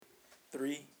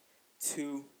3,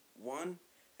 2, 1.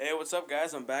 Hey, what's up,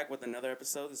 guys? I'm back with another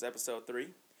episode. This is episode 3.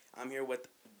 I'm here with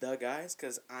the guys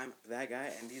because I'm that guy,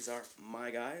 and these are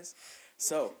my guys.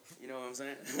 So, you know what I'm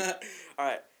saying? All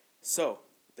right. So,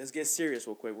 let's get serious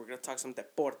real quick. We're going to talk some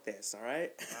deportes, all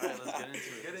right? All right, let's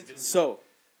get into it. So,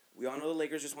 we all know the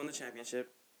Lakers just won the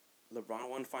championship. LeBron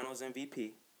won Finals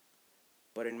MVP.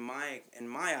 But in my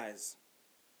eyes,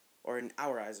 or in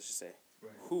our eyes, I should say,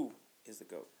 right. Who is the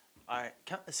GOAT? All right,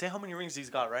 say how many rings he's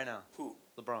got right now. Who?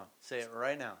 LeBron. Say it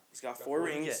right now. He's got 4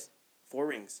 rings. 4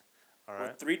 rings. All right.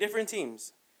 With 3 different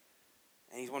teams.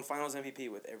 And he's won Finals MVP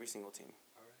with every single team.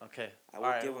 Okay. I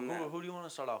will give him that. Who do you want to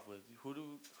start off with?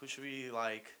 Who should we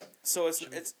like? So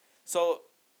so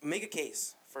make a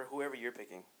case for whoever you're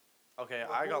picking. Okay,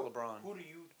 I got LeBron. Who do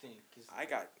you think is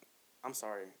I'm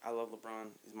sorry. I love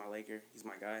LeBron. He's my Laker. He's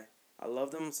my guy. I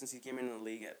loved him since he came into the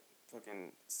league at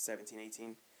fucking 17,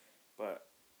 18. But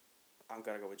I'm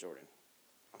got to go with Jordan.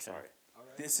 I'm sorry. All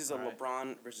right. This is a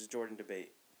LeBron versus Jordan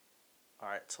debate. All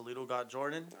right, Toledo got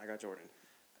Jordan. I got Jordan.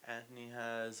 Anthony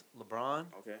has LeBron.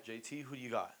 Okay. JT, who do you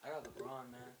got? I got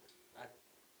LeBron, man.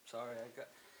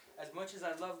 As much as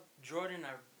I love Jordan,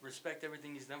 I respect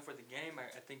everything he's done for the game.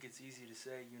 I think it's easy to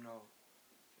say,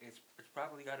 it's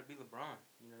probably got to be LeBron.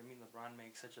 You know what I mean? LeBron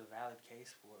makes such a valid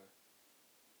case for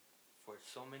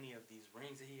so many of these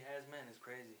rings that he has, man. It's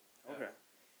crazy. Okay.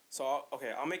 So,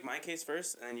 I'll make my case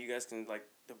first, and then you guys can,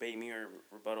 debate me or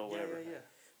rebuttal, whatever. Yeah.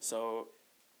 So,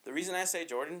 the reason I say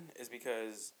Jordan is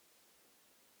because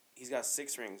he's got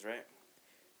 6 rings, right?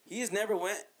 He has never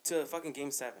went to a fucking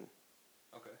Game 7.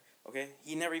 Okay?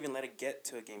 He never even let it get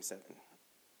to a Game 7.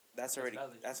 That's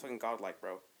fucking godlike,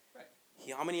 bro. Right.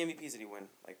 How many MVPs did he win?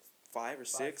 5 or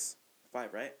 6?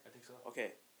 5, right? I think so.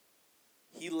 Okay.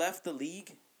 He left the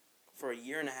league for a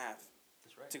year and a half.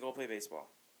 That's right. To go play baseball.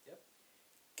 Yep.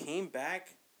 Came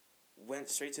back, went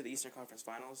straight to the Eastern Conference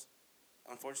Finals.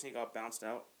 Unfortunately, got bounced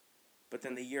out. But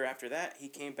then the year after that, he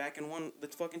came back and won the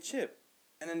fucking chip.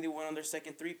 And then they went on their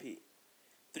second three-peat.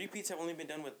 Three-peats have only been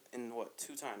done in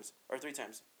 2 times? Or 3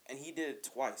 times. And he did it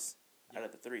twice out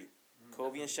of the 3.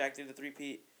 Kobe and Shaq did the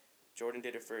three-peat. Jordan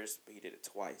did it first, but he did it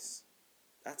twice.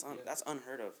 That's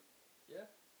unheard of. Yeah.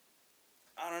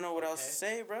 I don't know what else to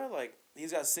say, bro.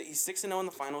 He's 6-0 in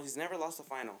the finals. He's never lost a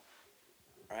final.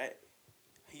 All right?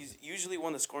 He's usually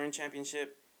won the scoring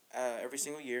championship every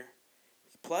single year.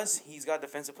 Plus, he's got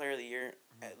Defensive Player of the Year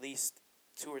at least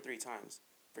 2 or 3 times,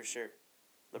 for sure.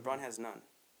 LeBron has none.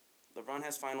 LeBron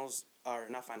has finals, or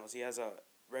not finals. He has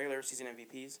regular season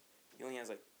MVPs. He only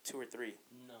has 2 or 3.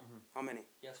 No. Mm-hmm. How many?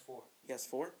 He has 4. He has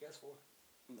 4? He has 4.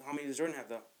 How many does Jordan have,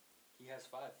 though? He has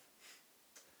 5.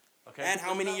 Okay. And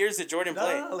how many years did Jordan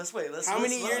play? No, let's wait. How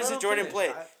many years did Jordan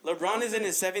play? LeBron is in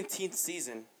his 17th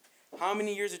season. How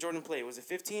many years did Jordan play? Was it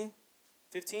 15?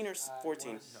 15 or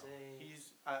 14?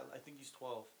 I think he's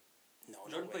 12. No,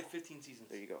 Jordan played 15 seasons.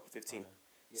 There you go, 15. Okay.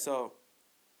 Yeah. So,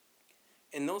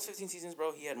 in those 15 seasons,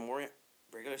 bro, he had more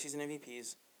regular season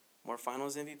MVPs, more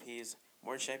finals MVPs,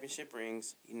 more championship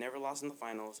rings. He never lost in the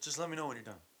finals. Just let me know when you're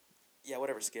done. Yeah,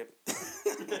 whatever, Skip.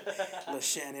 Little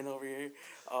Shannon over here.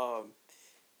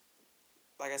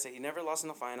 Like I said, he never lost in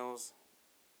the finals.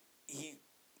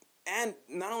 And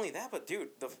not only that, but dude,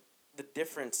 the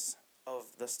difference of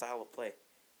the style of play,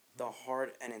 the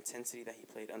heart and intensity that he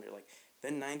played under, the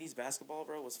 90s basketball,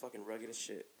 bro, was fucking rugged as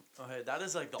shit. Okay, that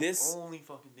is the only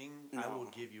fucking thing I will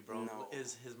give you, bro.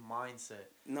 Is his mindset.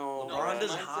 No, LeBron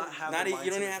does not have.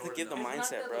 You don't even have to give the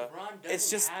mindset, bro. It's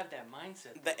just have that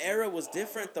mindset. The era was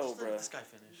different, though, bro. This guy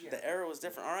finished. Yeah. The era was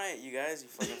different. All right, you guys, you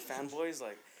fucking fanboys.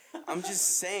 I'm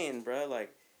just saying, bro.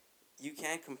 You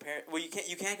can't compare. Well, you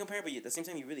can't compare, but at the same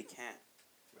time, you really can't.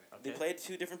 Right. Okay. They played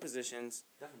 2 different positions.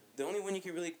 Definitely. The only one you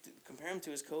can really compare him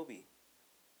to is Kobe.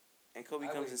 And Kobe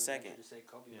comes in second. To say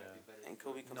Kobe might be better. And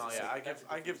Kobe comes in second.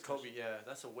 I give Kobe. Yeah,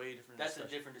 that's a way different. That's a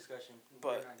different discussion.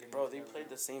 But bro, they played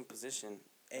the same position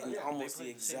in almost the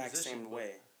exact same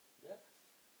way. Yeah.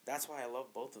 That's why I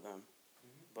love both of them.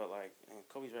 Mm-hmm. But and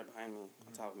Kobe's right behind me,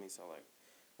 on top of me, so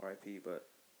R.I.P. But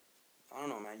I don't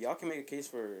know, man. Y'all can make a case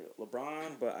for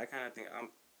LeBron, but I kind of think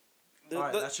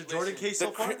that's your Jordan case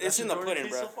so far? It's in the pudding,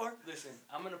 bro. Listen,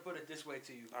 I'm going to put it this way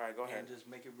to you. All right, go ahead. And just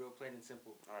make it real plain and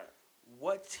simple. All right.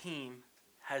 What team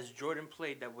has Jordan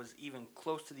played that was even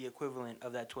close to the equivalent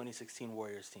of that 2016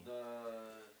 Warriors team?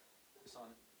 The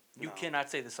Sonics. You cannot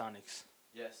say the Sonics.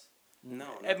 Yes. No.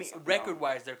 I mean,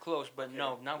 record-wise, they're close, but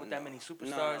not with that many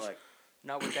superstars.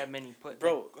 Not with that many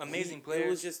amazing players. It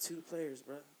was just 2 players,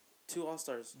 bro. 2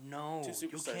 All-Stars. No. 2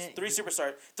 superstars. 3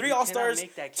 superstars. 3 All-Stars, 2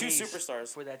 superstars.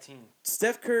 For that team.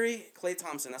 Steph Curry, Klay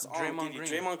Thompson. That's all I'm giving you.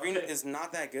 Green. Draymond Green is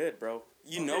not that good, bro.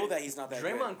 You know that he's not that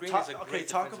good. Draymond Green is a great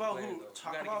talk about player, who. though.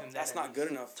 Talk about that's not good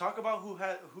enough. Talk about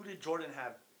who did Jordan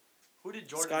have? Who did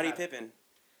Jordan Scottie have? Pippen.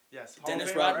 Yes.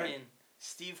 Dennis Rodman. Rodman.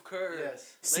 Steve Kerr.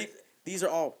 Yes. See, these are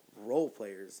all role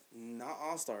players, not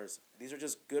all-stars. These are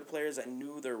just good players that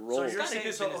knew their role. So you're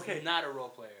Scottie saying Pippen is not a role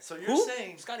player. So you're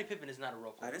saying Scottie Pippen is not a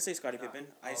role player. I didn't say Scottie Pippen.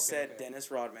 I said Dennis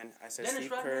Rodman. I said Dennis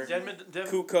Steve Rodman Kerr.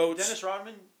 Kukoc. Dennis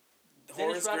Rodman.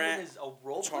 Horace Grant is a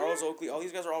role Charles player? Oakley. All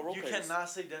these guys are all role players. You cannot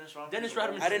say Dennis Rodman. Dennis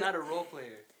Rodman is not a role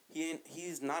player.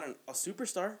 He's not a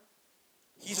superstar.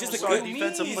 He's just Superstar a good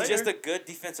defensive player. He's just a good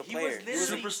defensive player.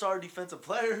 Superstar defensive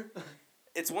player.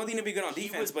 It's one thing to be good on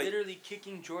defense, but he was literally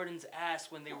kicking Jordan's ass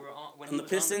when they were on the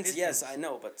Pistons. Yes, I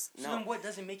know, but so then what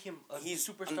doesn't make him a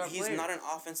superstar player? He's not an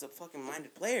offensive fucking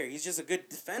minded player. He's just a good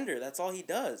defender. That's all he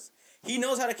does. He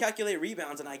knows how to calculate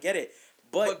rebounds, and I get it.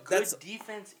 But good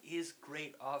defense is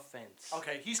great offense.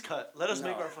 Okay, he's cut. Let us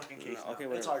make our fucking case. No, okay,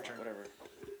 it's our turn. Whatever.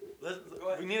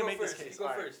 We need to make this case. You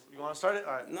go first. You want to start it?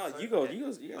 All right. No, you go. Okay.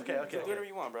 You go. Okay. Do whatever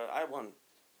you want, bro. I won.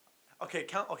 Okay,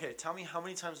 tell me how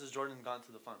many times has Jordan gone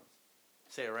to the finals?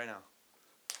 Say it right now.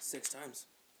 6 times.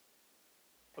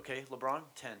 Okay, LeBron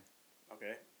 10.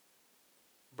 Okay.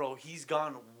 Bro, he's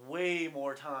gone way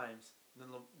more times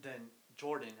than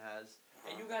Jordan has.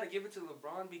 And you gotta give it to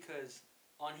LeBron because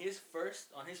on his first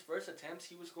attempts,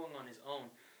 he was going on his own.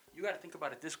 You gotta think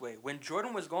about it this way: when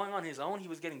Jordan was going on his own, he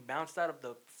was getting bounced out of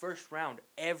the first round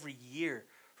every year,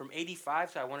 from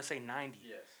 85 to I want to say 90.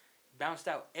 Yes. Bounced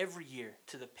out every year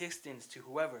to the Pistons, to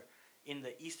whoever in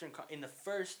the in the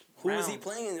first. Who was he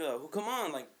playing though? Come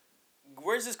on, like.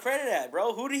 Where's his credit at,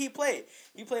 bro? Who did he play?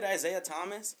 He played Isaiah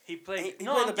Thomas. He played. He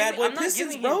played the Bad Boy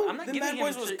Pistons, bro. I'm not Them giving Bad him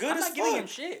Boys was shit. good I'm as not giving fuck. him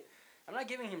shit. I'm not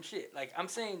giving him shit. Like, I'm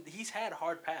saying he's had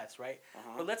hard paths, right?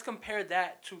 Uh-huh. But let's compare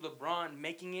that to LeBron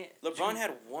making it. LeBron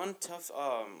had one tough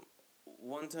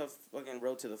fucking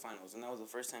road to the finals, and that was the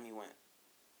first time he went.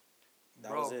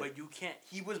 That was it. But you can't.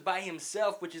 He was by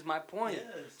himself, which is my point.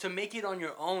 Yes. To make it on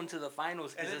your own to the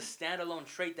finals is a standalone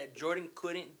trait that Jordan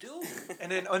couldn't do.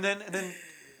 and then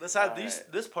let's add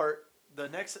this part.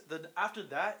 After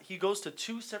that, he goes to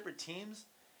 2 separate teams.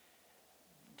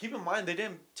 Keep in mind, they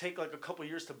didn't take like a couple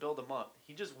years to build him up.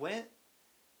 He just went,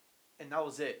 and that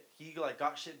was it. He like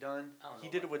got shit done. He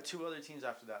did it with 2 other teams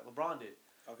after that. LeBron did.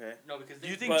 Okay. No, because do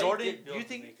you think Jordan? Do you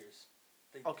think?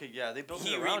 Okay, yeah, they built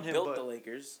he it around him. He rebuilt the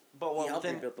Lakers. But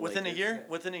within a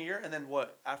year, and then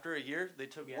what? After a year, they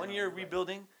took 1 year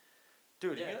rebuilding.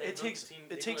 Dude, it takes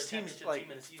teams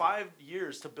like 5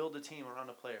 years to build a team around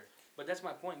a player. But that's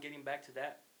my point. Getting back to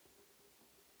that,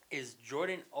 is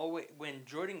Jordan always when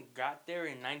Jordan got there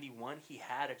in '91, he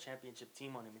had a championship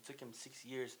team on him. It took him 6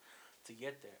 years to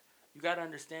get there. You got to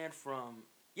understand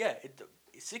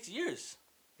 6 years.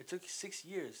 It took 6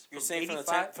 years. You're saying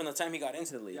from the time he got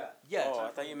into the league? Yeah. Oh, I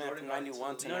thought you meant from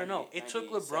 91 to 98. No. It took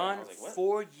LeBron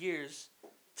 4 years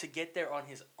to get there on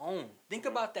his own. Think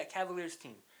about that Cavaliers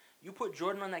team. You put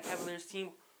Jordan on that Cavaliers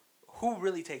team, who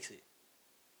really takes it?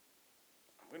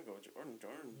 I'm going to go with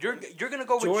Jordan. You're going to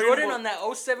go with Jordan on that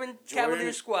 07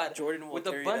 Cavaliers squad with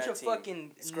a bunch of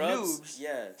fucking noobs.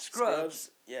 Yeah. Scrubs.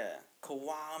 Yeah.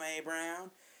 Kwame Brown.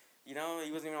 You know,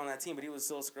 he wasn't even on that team, but he was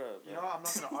still a scrub. You know, I'm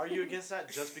not going to argue against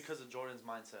that just because of Jordan's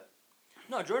mindset.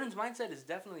 No, Jordan's mindset is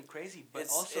definitely crazy, but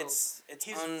his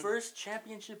first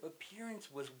championship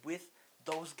appearance was with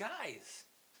those guys.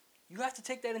 You have to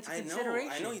take that into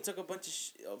consideration. I know. He took a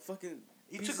bunch of fucking.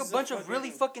 He took a bunch of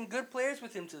really fucking good players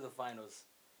with him to the finals.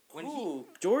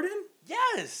 Jordan?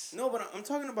 Yes. No, but I'm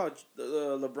talking about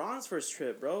LeBron's first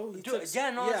trip, bro. That's what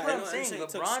I'm saying.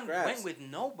 LeBron went with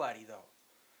nobody though.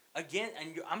 Again,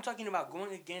 and I'm talking about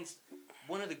going against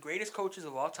one of the greatest coaches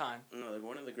of all time. No,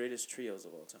 one of the greatest trios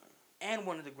of all time. And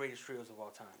one of the greatest trios of all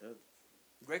time. Yeah.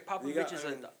 Greg Popovich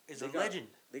is a legend.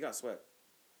 They got swept.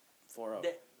 4-0.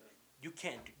 You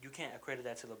can't accredit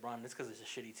that to LeBron. That's because it's a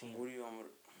shitty team. What do you want?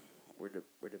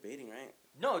 We're debating, right?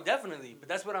 No, definitely. But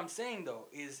that's what I'm saying though.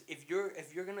 Is if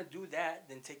you're gonna do that,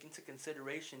 then take into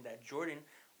consideration that Jordan,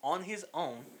 on his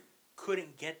own,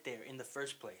 couldn't get there in the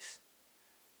first place.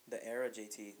 The era,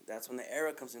 JT. That's when the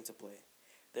era comes into play.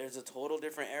 There's a total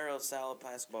different era of style of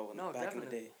basketball back in the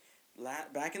day.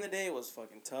 Back in the day, it was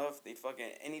fucking tough. They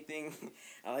fucking anything.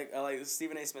 I like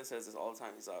Stephen A. Smith says this all the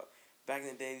time. He's out. Back in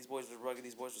the day, these boys was rugged.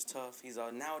 These boys was tough. He's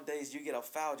out. Nowadays, you get a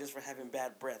foul just for having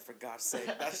bad breath. For God's sake,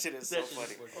 that shit is so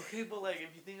funny. Okay, but like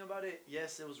if you think about it,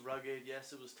 yes, it was rugged.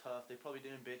 Yes, it was tough. They probably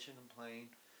didn't bitch and complain,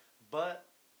 but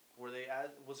was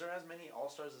there as many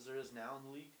All-Stars as there is now in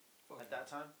the league at that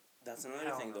time? That's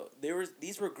another thing, though.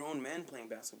 These were grown men playing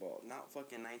basketball, not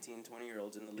fucking 19,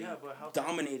 20-year-olds in the league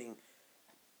dominating.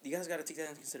 you guys got to take that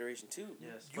into consideration too.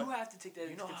 Yes. You have to take that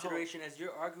into how- consideration as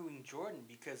you're arguing Jordan,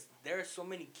 because there are so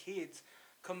many kids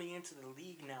coming into the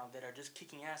league now that are just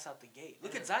kicking ass out the gate.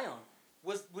 Look at Zion.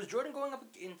 Was Jordan going up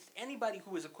against anybody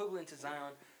who was equivalent to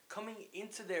Zion coming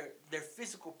into their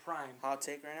physical prime? Hot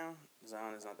take right now,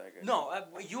 Zion is not that good. No,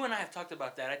 you and I have talked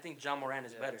about that. I think John Moran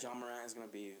is better. John Moran is going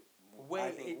to be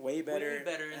way better in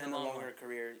the a long longer run.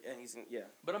 career. And he's,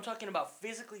 But I'm talking about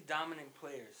physically dominant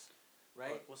players,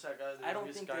 right? What's that guy? I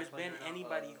don't think there's been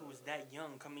anybody who's that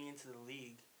young coming into the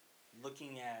league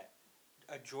looking at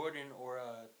a Jordan or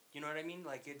a, you know what I mean?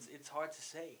 Like, it's hard to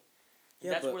say.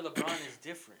 Yeah, That's but where LeBron is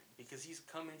different, because he's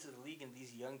come into the league and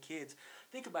these young kids.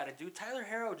 Think about it, dude. Tyler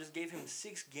Herro just gave him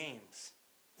 6 games.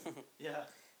 Yeah.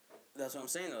 That's what I'm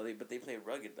saying, though. But they play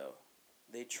rugged, though.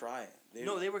 They try. They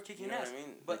were kicking you know ass. what I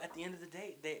mean? But Like, at the end of the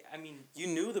day, you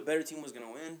knew the better team was going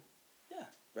to win. Yeah.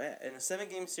 Right? In a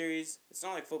 7-game series, it's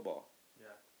not like football. Yeah.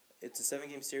 It's a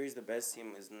 7-game series. The best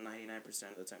team is 99%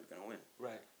 of the time going to win.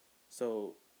 Right.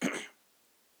 So,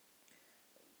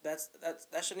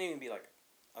 that shouldn't even be like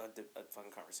a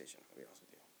fucking conversation, I'll be honest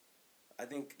with you. I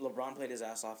think LeBron played his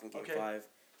ass off in Game 5.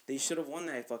 They should have won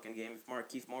that fucking game if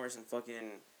Markieff Morris and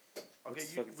fucking... Okay,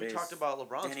 we talked about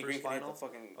LeBron's Danny first Green could hit final. the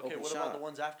fucking Okay, open what shot. about the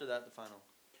ones after that, the final?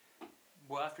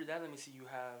 Well, after that, let me see. You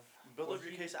have... Build up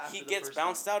your case after He the gets first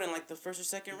bounced final. out in like the first or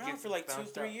second round gets for like 2-3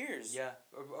 bounced out. years. Yeah,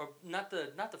 or not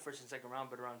the first and second round,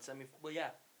 but around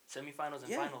semifinals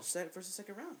and finals. First and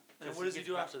second round. And what does he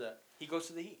do after that? He goes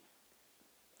to the Heat.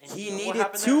 And He what needed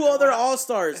happened 2 there? other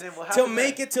All-Stars And then what to happened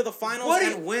make there? it to the finals What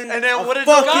and win and then a what did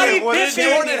fucking what did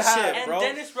Jordan have? championship, and bro.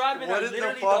 Dennis Rodman What are did the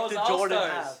literally fuck those did Jordan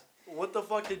All-Stars. have? What the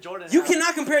fuck did Jordan You have?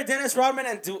 cannot compare Dennis Rodman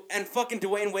and fucking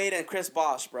Dwayne Wade and Chris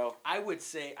Bosh, bro. I would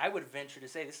venture to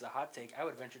say, this is a hot take, I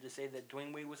would venture to say that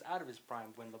Dwayne Wade was out of his prime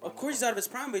when LeBron Of course he's out of his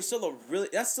prime, but he's still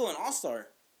that's still an All-Star.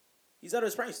 He's out of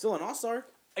his prime. He's still an All-Star.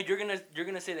 You're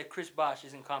gonna say that Chris Bosh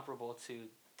isn't comparable to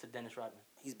Dennis Rodman.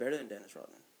 He's better than Dennis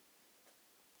Rodman.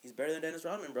 He's better than Dennis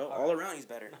Rodman, bro. All All right. around, he's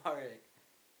better. All right.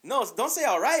 No, don't say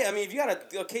all right. I mean, if you got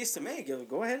a case to make,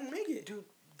 go ahead and make it. Dude,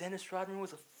 Dennis Rodman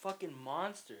was a fucking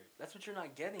monster. That's what you're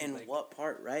not getting. In like, what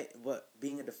part, right? What,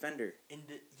 being a defender. In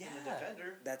the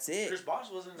defender. That's it. Chris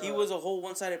Bosh wasn't. He was a whole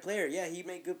one-sided player. Yeah, he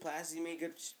made good passes. He made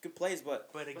good plays, but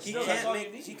again, he still, that's all can't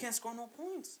you need. He can't score no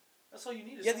points. That's all you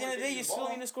need. Yeah, at the end of the day, you still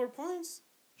need to score points.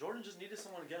 Jordan just needed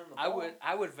someone to get him the ball.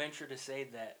 I would venture to say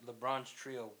that LeBron's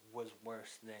trio was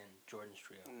worse than Jordan's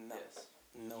trio. No, Yes.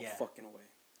 no Yeah. fucking way.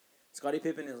 Scottie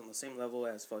Pippen is on the same level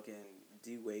as fucking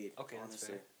D Wade. Okay, that's honestly.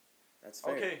 fair. That's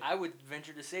fair. Okay. I would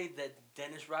venture to say that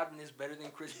Dennis Rodman is better than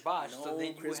Chris Bosh. No, so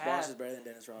then Chris you Bosh have, is better than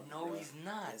Dennis Rodman. No, bro. he's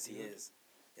not. Yes, he dude. is.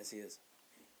 Yes, he is.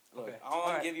 Look, Okay. all I'm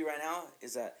Alright. gonna give you right now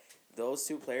is that those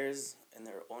 2 players, in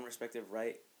their own respective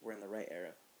right, were in the right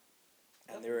era,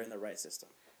 and they were in the right system.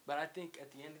 But I think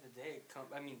at the end of the day,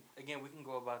 again, we can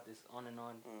go about this on and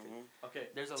on. Mm-hmm. Okay.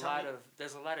 There's a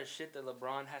lot of shit that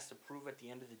LeBron has to prove at the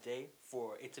end of the day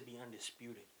for it to be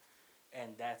undisputed,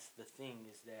 and that's the thing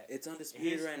is that It's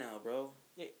undisputed right now, bro.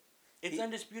 it's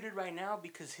undisputed right now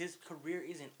because his career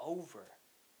isn't over.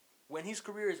 When his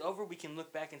career is over, we can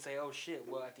look back and say, oh shit.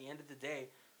 Well, at the end of the day,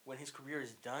 when his career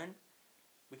is done,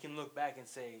 we can look back and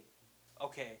say,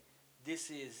 okay,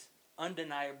 this is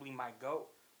undeniably my GOAT,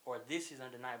 or this is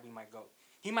undeniably my GOAT.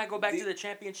 He might go back to the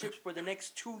championships for the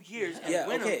next 2 years and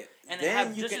win them, and then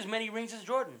have just as many rings as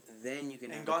Jordan. Then you can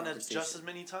And have gone the as just as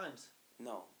many times.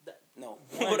 No. One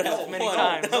Would have as many won.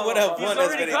 times. Would have He's won as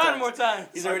already many gone times. more times.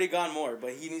 He's already gone more,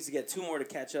 but he needs to get 2 more to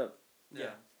catch up.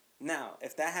 Yeah. Now,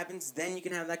 if that happens, then you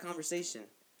can have that conversation.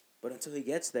 But until he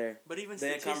gets there, But even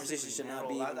that conversation should not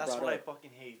be even That's brought what I up.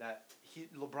 fucking hate. That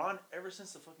LeBron, ever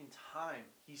since the fucking time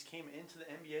he's came into the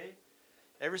NBA,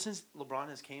 ever since LeBron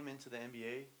has came into the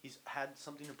NBA, he's had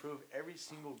something to prove every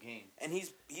single game. And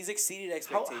he's exceeded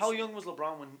expectations. How young was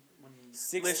LeBron when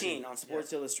 16 on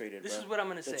Sports Illustrated, This bro. is what I'm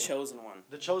gonna say. The chosen one.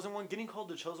 the chosen one, getting called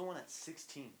the chosen one at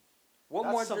 16? What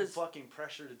That's more some does fucking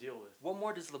pressure to deal with. What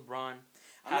more does LeBron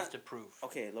I'm have not- to prove?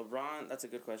 Okay, LeBron, that's a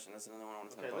good question. That's another one I want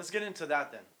to talk Okay, about. let's get into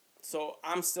that then. So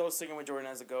I'm still sticking with Jordan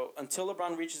as a GOAT. Until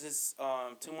LeBron reaches his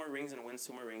 2 more rings and wins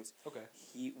 2 more rings, Okay.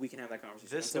 we can have that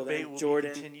conversation. This Until debate then, will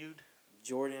Jordan, be continued.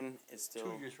 Jordan is still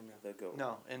 2 years from now. the GOAT.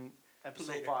 No, in episode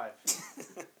Later. 5.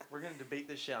 We're going to debate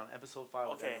this shit on episode 5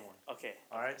 with Okay, everyone. okay.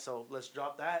 Alright, so let's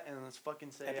drop that and let's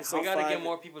fucking say... Episode We gotta 5 get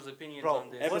more people's opinions Bro, on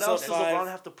this. what Episode else does 5 LeBron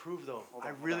have to prove, though? Hold on,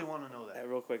 I hold really on. want to know that.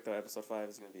 Real quick though, episode 5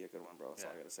 is gonna be a good one, bro. That's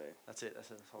all I gotta say. That's it.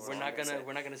 That's We're not gonna say. I'm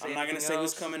not gonna anything say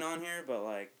who's else. coming on here, but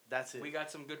like That's it. We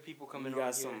got some good people coming we got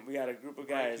on some. here. We got a group of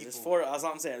Great guys. There's people. 4. That's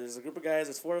all I'm saying. There's a group of guys.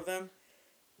 There's 4 of them,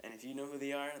 and if you know who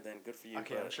they are, then good for you.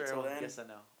 Okay, but I'm sure until everyone then, gets that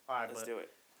now. Alright, let's but do it.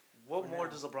 what For more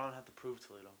now. does LeBron have to prove,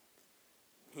 Toledo?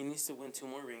 He needs to win 2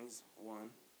 more rings.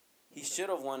 1. He should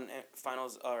have won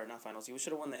finals, or not finals. He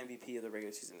should have won the MVP of the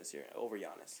regular season this year over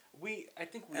Giannis. I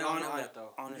think we all know that though.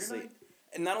 Honestly,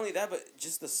 and not only that, but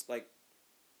just the story,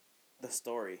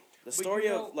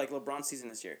 of like LeBron's season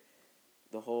this year,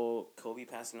 the whole Kobe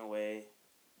passing away,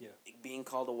 being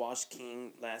called a washed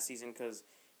king last season because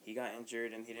he got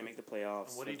injured and he didn't make the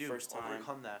playoffs. What do you do? First time.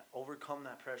 Overcome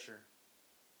that pressure.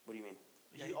 What do you mean?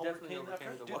 Yeah, he definitely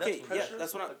overcame the okay,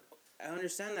 that's what I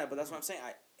understand that, but that's what I'm saying.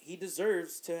 He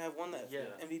deserves to have won that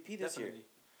MVP this year.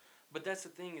 But that's the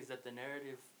thing is that the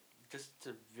narrative, just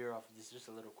to veer off of this just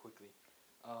a little quickly,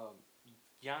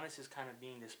 Giannis is kind of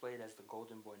being displayed as the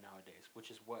golden boy nowadays, which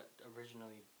is what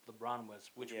originally LeBron was,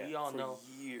 which we all know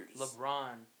years.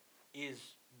 LeBron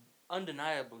is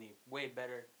undeniably way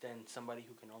better than somebody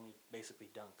who can only basically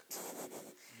dunk.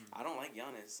 I don't like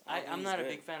Giannis. I'm not a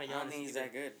big fan of Giannis. I don't think he's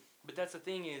that good. But that's the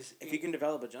thing is... If he can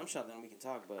develop a jump shot, then we can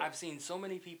talk. But I've seen so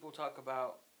many people talk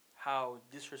about how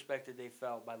disrespected they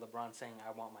felt by LeBron saying,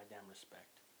 I want my damn respect.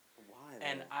 Why?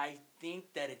 And I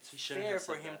think that it's fair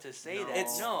for him to say that.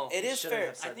 It is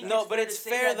fair. I think but it's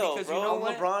fair though, because bro. you know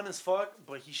what? LeBron is fucked,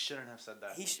 but he shouldn't have said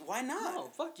that. Why not? No,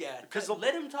 fuck yeah. Because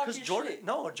let him talk his Jordan, shit.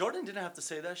 No, Jordan didn't have to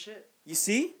say that shit. You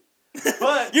see?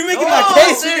 But you're making my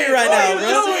case for me right now,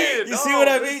 bro. You see what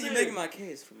I mean? Listen. You're making my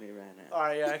case for me right now. All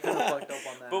right, yeah, I kind of fucked up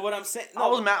on that. But what I'm saying, I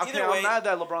was mad. Okay, I'm mad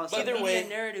that LeBron said that. But the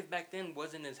narrative back then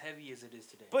wasn't as heavy as it is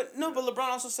today. But no, but LeBron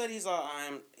also said there's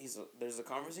a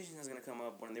conversation that's gonna come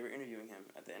up when they were interviewing him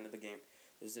at the end of the game.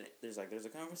 There's a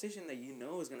conversation that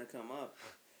is gonna come up,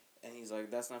 and he's like,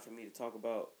 that's not for me to talk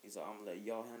about. He's like, I'm gonna let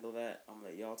y'all handle that. I'm gonna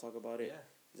let y'all talk about it. Yeah.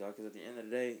 He's like, because at the end of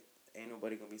the day, ain't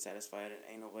nobody gonna be satisfied, and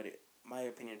ain't nobody. My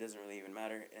opinion doesn't really even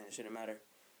matter, and it shouldn't matter.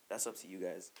 That's up to you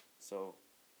guys. So,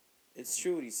 it's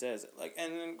true what he says. Like,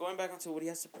 and then going back onto what he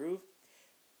has to prove.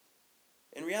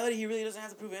 In reality, he really doesn't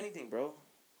have to prove anything, bro.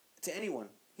 To anyone,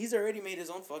 he's already made his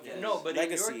own fucking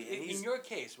legacy. In your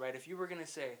case, right? If you were gonna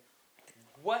say,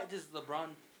 what does LeBron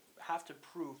have to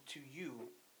prove to you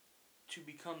to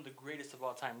become the greatest of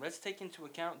all time? Let's take into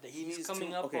account that he's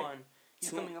coming up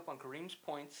on Kareem's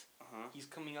points. He's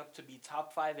coming up to be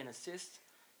top 5 in assists.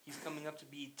 He's coming up to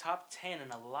be top 10 in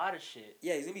a lot of shit.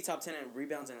 Yeah, he's going to be top 10 in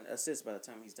rebounds and assists by the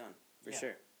time he's done. For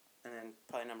sure. And then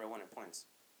probably number 1 in points.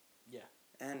 Yeah.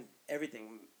 And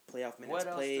everything. Playoff minutes what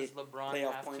else played. Does LeBron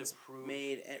playoff have points to prove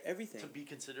made. Everything. To be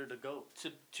considered a GOAT.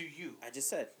 To you. I just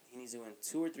said he needs to win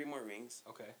 2 or 3 more rings.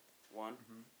 Okay. 1.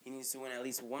 Mm-hmm. He needs to win at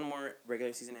least 1 more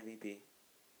regular season MVP.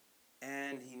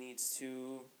 And he needs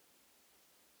to...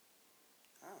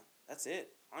 that's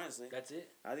it. Honestly. That's it?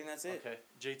 I think that's it. Okay.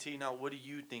 JT, now what do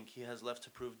you think he has left to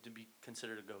prove to be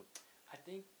considered a GOAT? I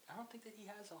don't think that he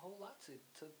has a whole lot to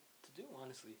do,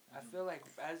 honestly. I feel like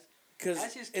as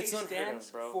his case stands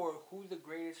for who the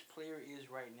greatest player is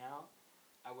right now,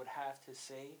 I would have to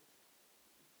say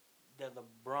that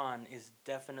LeBron is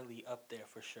definitely up there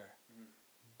for sure. Mm-hmm.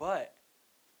 But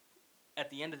at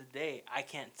the end of the day, I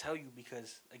can't tell you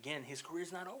because, again, his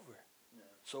career's not over. Yeah.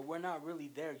 So we're not really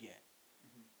there yet.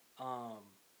 Mm-hmm.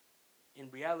 In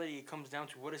reality, it comes down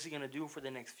to what is he going to do for the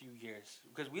next few years.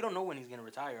 Because we don't know when he's going to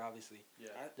retire, obviously.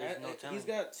 Yeah. There's no telling. He's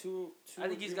got two I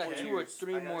think he's got 2 or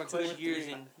 3 more good years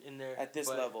in there. At this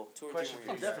level. 2 or 3 more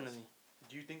years. Definitely.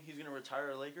 Do you think he's going to retire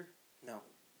a Laker? No.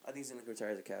 I think he's going to retire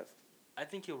as a Cav. I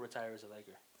think he'll retire as a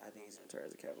Laker. I think he's going to retire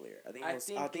as a Cavalier.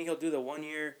 I think he'll do the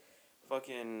 1-year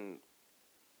fucking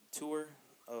tour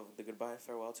of the goodbye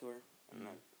farewell tour.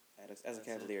 Mm-hmm. As a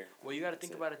Cavalier. Well, you got to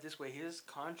think about it this way. His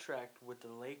contract with the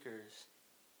Lakers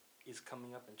is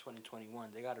coming up in 2021.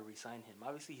 They got to re-sign him.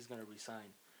 Obviously, he's going to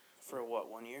re-sign. For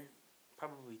what, 1 year?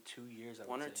 Probably 2 years, I would say.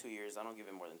 1 or 2 years. I don't give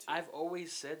him more than 2. I've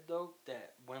always said, though,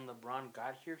 that when LeBron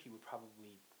got here, he would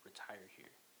probably retire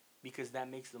here. Because that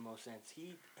makes the most sense.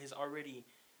 He has already...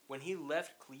 When he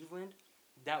left Cleveland,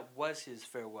 that was his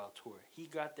farewell tour. He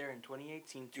got there in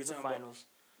 2018 to the finals.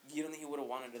 You don't think he would have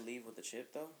wanted to leave with the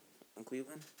chip, though, in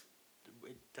Cleveland?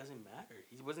 It doesn't matter.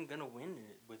 He wasn't going to win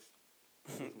it with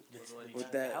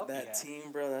that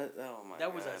team, bro.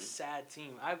 That was a sad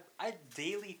team. I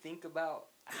daily think about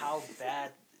how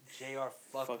bad JR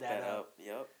fucked that up.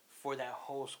 Yep. For that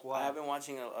whole squad. I've been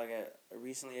watching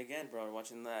recently again, bro.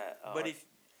 Watching that. But if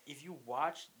you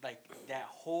watch like that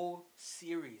whole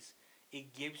series,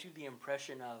 it gives you the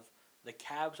impression of the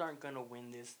Cavs aren't gonna win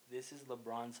this. This is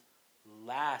LeBron's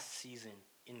last season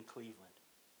in Cleveland.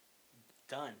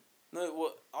 Done. No,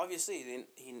 well, obviously they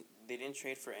didn't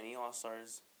trade for any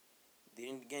All-Stars. They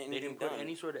didn't get anything done. They didn't put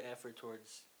any sort of effort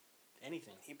towards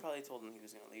anything. He probably told them he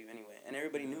was going to leave anyway, and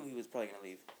everybody knew he was probably going to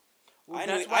leave. Well, I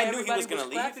knew he was going to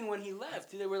leave. Clapping when he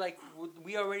left. They were like,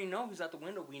 "We already know he's out the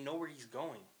window. We know where he's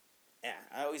going." Yeah,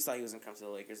 I always thought he was gonna come to the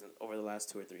Lakers over the last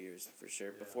 2 or 3 years for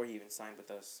sure. Yeah. Before he even signed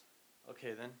with us.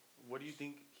 Okay, then what do you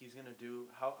think he's gonna do?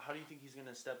 How do you think he's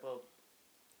gonna step up?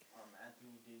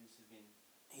 Anthony Davis is being.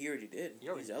 He already did.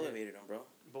 He's elevated him, bro.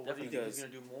 But what do you think he's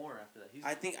gonna do more after that?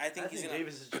 I think he's gonna.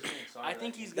 Davis is just getting started. I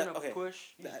think he's gonna push.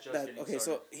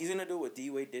 So he's gonna do what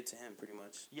D-Wade did to him, pretty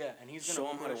much. Yeah, and he's gonna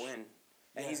show him push. how to win,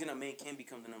 and he's gonna make him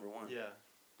become the number one. Yeah,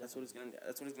 that's what it's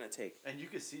gonna take. And you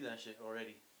can see that shit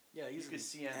already. Yeah, you can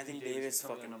see Anthony Davis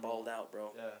fucking balled out,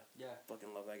 bro. Yeah.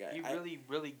 Fucking love that guy. He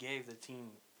really gave the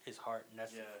team his heart, and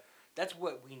that's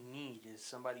what we need is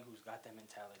somebody who's got that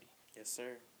mentality. Yes,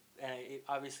 sir. And it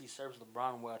obviously serves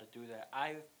LeBron well to do that.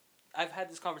 I've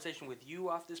had this conversation with you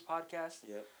off this podcast.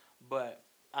 Yep. But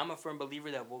I'm a firm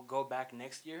believer that we'll go back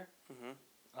next year.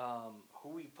 Mm-hmm. Who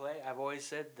we play, I've always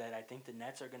said that I think the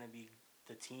Nets are going to be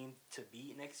the team to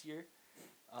beat next year.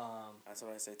 That's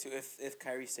what I say too. If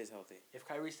Kyrie stays healthy. If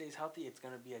Kyrie stays healthy, it's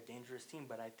going to be a dangerous team.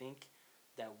 But I think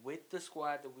that with the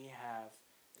squad that we have,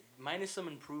 minus some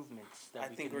improvements, I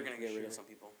think we're going to get rid of some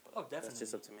people. Oh, definitely. That's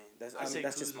just up to me.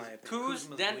 That's just my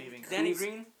opinion. Danny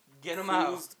Green, get him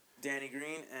out. Danny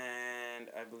Green and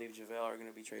I believe JaVale are going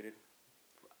to be traded.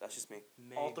 That's just me.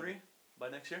 Maybe. All three by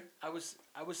next year? I was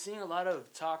seeing a lot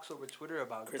of talks over Twitter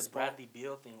about the Bradley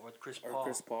Beal thing or Chris Paul. Or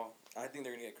Chris Paul. I think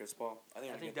they're going to get Chris Paul. I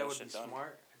think that would be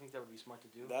smart. I think that would be smart to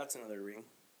do. That's another ring.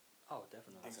 Oh,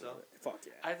 definitely. Think so? Fuck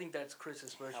yeah. I think that's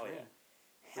Chris's first ring.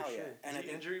 Hell yeah. Sure. And is he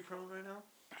injury prone right now?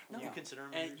 No. You consider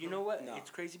him and you know what? No. It's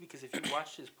crazy because if you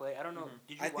watched his play, I don't know.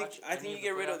 Did you watch? I think you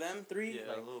get rid of them three.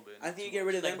 Yeah, a little bit. I think you get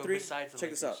rid of them three. Check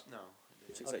this out. No.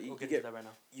 We'll get to that right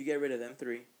now. You get rid of them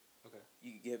three.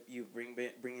 Okay. You bring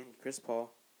in Chris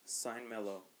Paul, sign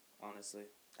Melo, honestly,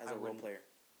 as a role player.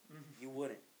 You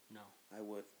wouldn't. No. I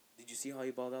would. Did you see how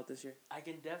he balled out this year? I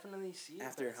can definitely see it.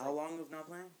 After how long of not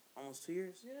playing? Almost 2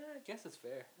 years? Yeah, I guess it's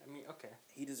fair. I mean, okay.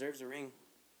 He deserves a ring.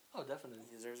 Oh, definitely.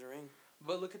 He deserves a ring.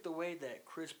 But look at the way that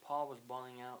Chris Paul was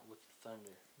balling out with the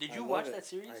Thunder. Did you watch that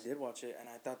series? I did watch it, and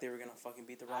I thought they were gonna fucking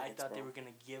beat the Rockets. I thought they were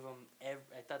gonna give them.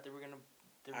 I thought they were gonna.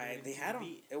 They had him.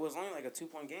 It was only like a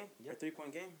 2-point game or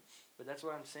 3-point game. But that's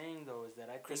what I'm saying though is that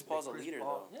I think Chris Paul's a leader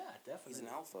though. Yeah, definitely. He's an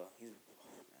alpha. He's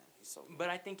so good. But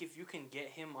I think if you can get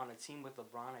him on a team with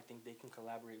LeBron, I think they can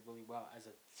collaborate really well as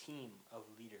a team of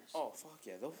leaders. Oh fuck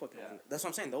yeah, they'll fucking win. That's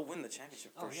what I'm saying. They'll win the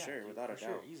championship for sure, without a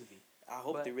doubt. Easily. I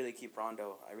hope they really keep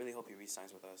Rondo. I really hope he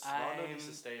re-signs with us. Rondo needs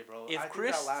to stay, bro.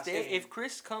 If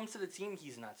Chris comes to the team,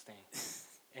 he's not staying,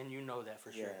 and you know that for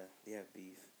sure. Yeah, they have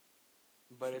beef.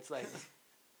 But it's like.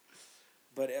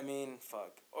 But I mean,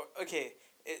 fuck.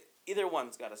 Either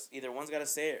one's gotta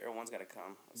say it or one's gotta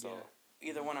come. So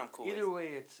either one, I'm cool. Either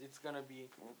way, it's gonna be.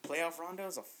 Playoff Rondo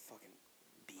is a fucking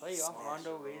beast. Playoff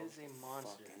Rondo is a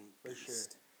monster for sure.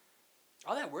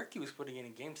 All that work he was putting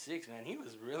in Game 6, man, he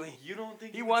was really. You don't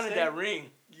think he wanted that ring?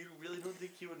 You really don't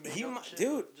think he would make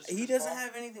Dude, he doesn't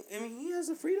have anything. I mean, he has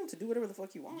the freedom to do whatever the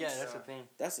fuck he wants. Yeah, that's the thing.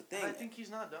 That's the thing. And I think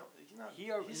he's not done.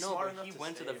 He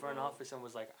went to the front office and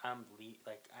was like,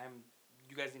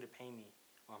 you guys need to pay me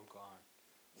or I'm gone.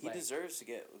 He deserves to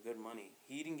get good money.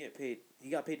 He didn't get paid.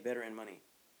 He got paid veteran money,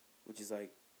 which is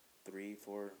like 3,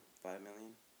 4, 5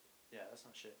 million. Yeah, that's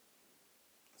not shit.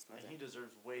 That's nothing. And he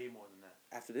deserves way more than that.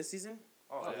 After this season?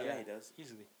 Oh yeah, he does.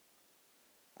 Easily.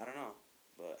 I don't know.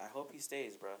 But I hope he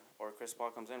stays, bro. Or Chris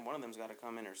Paul comes in. One of them's got to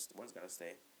come in or one's got to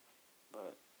stay.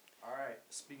 But. All right.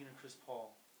 Speaking of Chris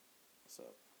Paul. What's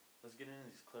up? Let's get into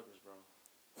these Clippers,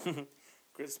 bro.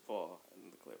 Chris Paul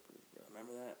and the Clippers, bro.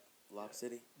 Remember that? Lob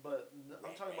City? But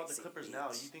I'm talking about the Clippers now.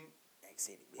 You think...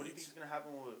 What do you think is going to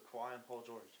happen with Kawhi and Paul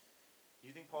George? Do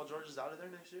you think Paul George is out of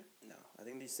there next year? No. I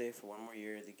think they stay for one more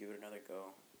year. They give it another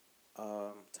go.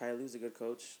 Ty Lue's a good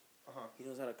coach. He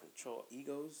knows how to control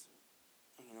egos.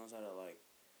 And he knows how to,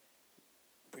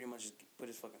 pretty much just put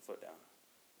his fucking foot down.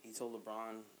 He told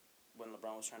LeBron, when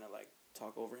LeBron was trying to,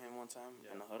 talk over him one time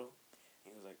in the huddle,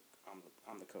 he was like,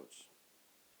 I'm the coach.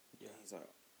 Yeah. And he's like,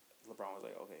 LeBron was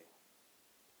like, okay,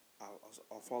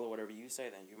 I'll follow whatever you say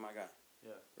then. You're my guy.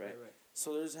 Yeah. Right?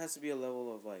 So there has to be a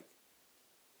level of,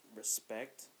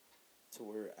 respect to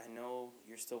where I know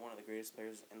you're still one of the greatest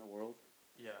players in the world.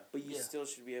 Yeah. But you still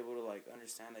should be able to,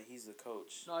 understand that he's the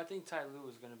coach. No, I think Ty Lue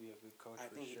is going to be a good coach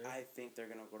I think they're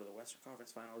going to go to the Western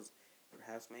Conference Finals,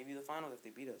 perhaps maybe the finals if they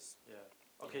beat us. Yeah.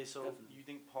 Okay, so definitely. You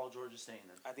think Paul George is staying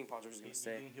then? I think Paul George is going to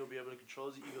stay. You think he'll be able to control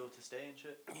his ego to stay and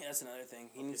shit? Yeah, that's another thing.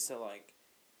 He needs to,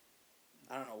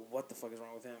 I don't know what the fuck is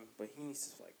wrong with him, but he needs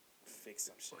to, fix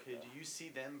some shit. Okay, do you see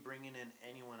them bringing in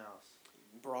anyone else?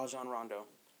 Rajon Rondo.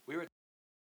 We were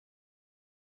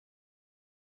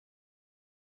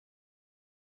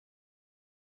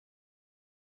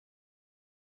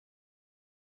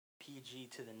PG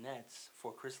to the Nets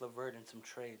for Chris LeVert and some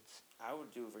trades. I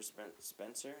would do for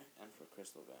Spencer and for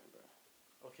Chris LeVert, bro.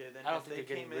 Okay, then I don't if think they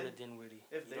they're getting came rid in, of Dinwiddie.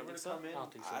 if they were to come in, I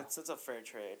don't think so. That's a fair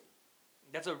trade.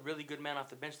 That's a really good man off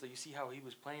the bench, though. You see how he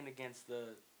was playing against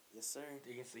the Yes, sir.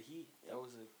 Against the Heat. Yep. That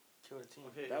was a killer team.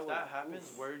 okay, That if would- that happens,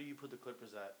 oof. where do you put the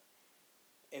Clippers at?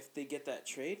 If they get that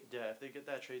trade, Yeah, if they get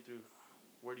that trade through,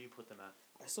 where do you put them at?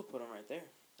 I still put them right there.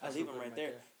 I still leave put them right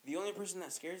there. The only person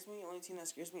that scares me, only team that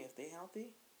scares me, if they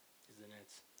healthy, Is the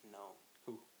Nets. no.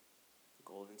 Who?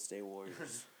 Golden State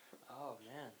Warriors. Oh,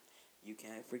 man. You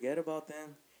can't forget about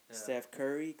them. Yeah. Steph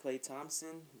Curry, Klay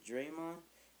Thompson, Draymond,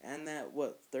 and that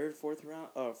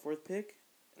fourth pick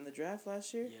in the draft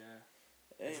last year. Yeah.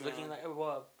 Hey, It's looking man. like,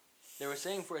 well, they were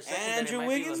saying for a second Andrew that it might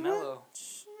Wiggins, be LaMelo.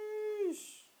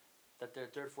 Sheesh. That their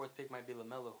third, fourth pick might be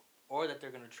LaMelo. Or that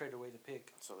they're going to trade away the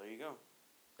pick. So there you go.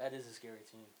 That is a scary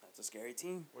team. That's a scary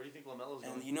team. Where do you think LaMelo's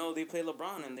going? And you know they play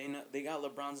LeBron, and they got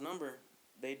LeBron's number.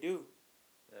 They do.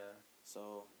 Yeah.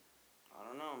 So I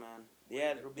don't know, man.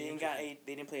 Yeah, It'll be they interesting.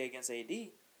 didn't play against AD,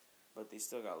 but they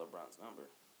still got LeBron's number.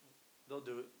 They'll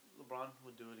do it. LeBron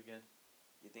would do it again.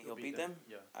 You think He'll he'll beat beat them?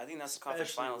 Yeah. I think that's the conference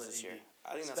Especially finals with this AD. year.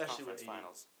 I think that's Especially conference with AD.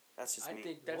 finals. That's just I me.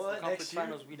 think that's What, the conference next year?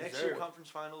 finals we Next deserve. year, conference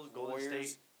finals, Golden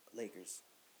Warriors, State. Lakers.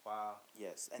 Wow.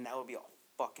 Yes, and that would be a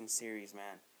fucking series,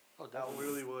 man. Oh, That definitely.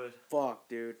 really would. Fuck,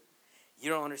 dude. You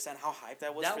don't understand how hyped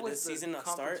that was for this season the to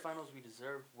conference start. finals we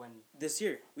deserved when... This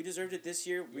year. We deserved it this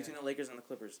year Yeah. between the Lakers and the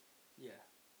Clippers. Yeah.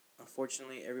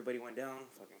 Unfortunately, everybody went down.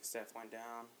 Fucking Steph went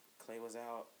down. Clay was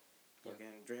out. Yep.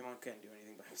 Fucking Draymond couldn't do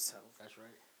anything by himself. That's right.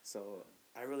 So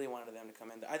I really wanted them to come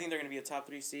in. I think they're going to be a top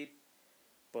 3 seed,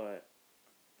 but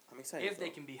I'm excited. If they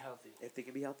though. can be healthy. If they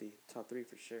can be healthy, top 3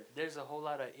 for sure. There's a whole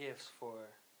lot of ifs for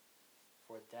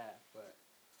that, but...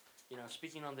 You know,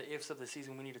 speaking on the ifs of the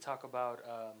season, we need to talk about...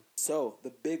 So, the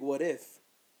big what if.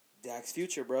 Dak's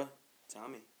future, bro. Tell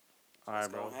me. All What's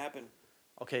right, bro. going to happen?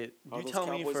 Okay, How you those tell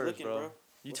me Cowboys first, looking, bro. bro?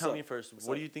 You What's tell up? me first. What's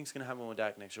What up? do you think's gonna happen with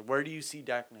Dak next year? Where do you see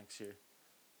Dak next year?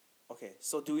 Okay,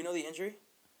 so do we know the injury?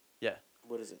 Yeah.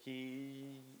 What is it?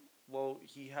 He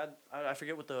had I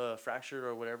forget what the fracture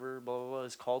or whatever blah blah blah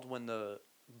is called when the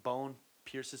bone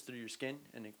pierces through your skin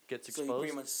and it gets So exposed. he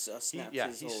pretty much snapped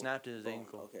his he whole snapped his bone.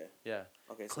 ankle. Okay. Yeah.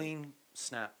 Okay. So, Clean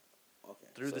snap okay.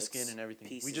 through So the skin it's and everything. We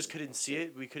pieces just couldn't and see shit.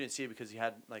 it. We couldn't see it because he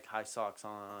had like high socks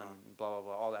on, blah blah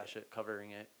blah, all that shit covering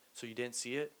it. So you didn't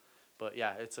see it. But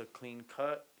yeah, it's a clean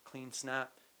cut, clean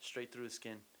snap, straight through the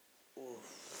skin.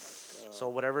 Oof. So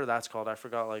whatever that's called, I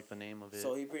forgot like the name of it.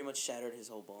 So he pretty much shattered his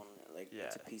whole bone, like Yeah.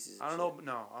 to pieces. I and don't shit.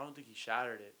 know. No, I don't think he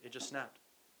shattered it. It just snapped.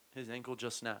 His ankle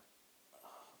just snapped. Oh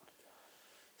my god.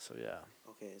 So yeah,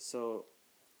 Okay, so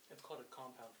It's called a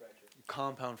compound fracture.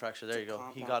 compound fracture. There It's you a go.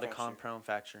 He compound got a fracture. compound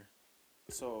fracture.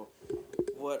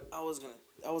 what I was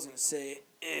gonna say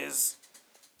is,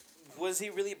 was he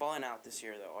really balling out this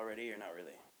year though already or not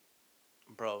really?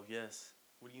 Bro, yes.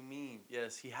 What do you mean?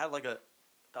 Yes, he had like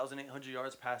 1,800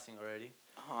 yards passing already.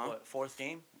 What, fourth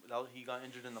game? He got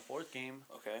injured in the fourth game.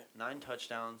 Okay. 9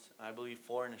 touchdowns. I believe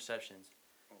 4 interceptions.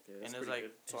 Okay. And it was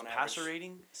like so his on passer average-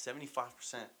 rating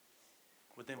 75%.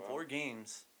 Within Wow. 4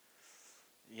 games.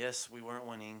 Yes, we weren't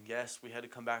winning. Yes, we had to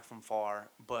come back from far,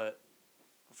 but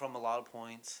from a lot of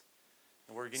points,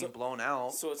 and we're getting So- blown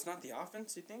out. So it's not the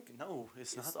offense, you think? No,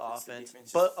 it's not It's- the it's the offense.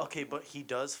 defense But just okay, fucking but he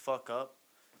does fuck up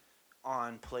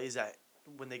on plays that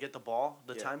when they get the ball.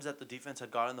 The Yeah. times that the defense had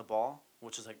gotten the ball,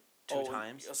 which is like 2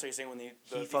 times, So you're saying when the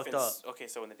He fucked defense, okay,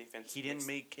 so when the defense he didn't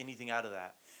make anything out of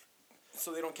that.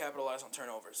 so they don't capitalize on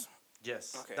turnovers.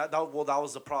 Yes. Okay. That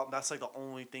was the problem. That's like the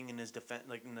only thing in his defense,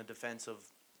 like in the defense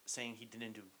of saying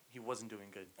he wasn't doing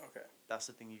good. Okay. That's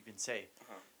the thing you can say,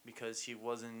 Uh-huh. because he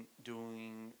wasn't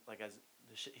doing like as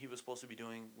the shit he was supposed to be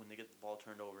doing when they get the ball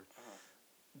turned over. Uh-huh.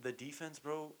 The defense,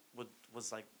 bro,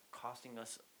 was like costing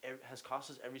us. Has cost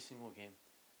us every single game.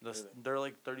 Really? They're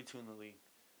like 32 in the league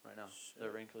right now. Shit.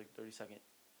 They're ranked like 32nd.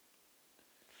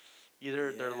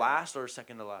 Either they're Yeah. last or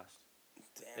second to last.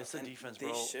 Damn. It's the and defense, they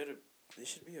bro. They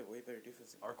should be a way better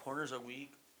defense. Our corners are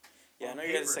weak. Yeah, I on know you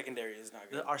guys' paper. secondary is not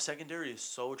good. Our secondary is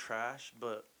so trash,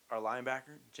 but our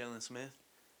linebacker, Jalen Smith,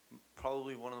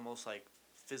 probably one of the most like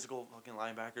physical fucking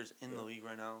linebackers in the league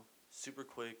right now. Super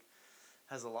quick,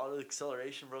 has a lot of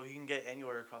acceleration, bro. He can get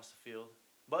anywhere across the field,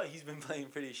 but he's been playing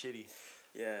pretty shitty.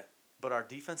 Yeah. But our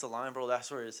defensive line, bro,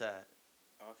 that's where it's at.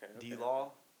 Okay.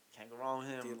 D-Law, can't go wrong with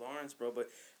him. D. Lawrence, bro, but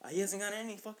he hasn't got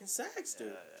any fucking sacks, dude.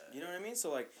 Yeah. You know what I mean?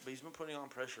 So like, But he's been putting on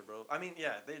pressure, bro. I mean,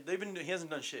 yeah, they've been. He hasn't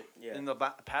done shit Yeah. in the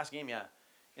past game, yeah.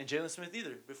 And Jalen Smith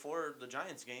either. Before the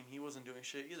Giants game, he wasn't doing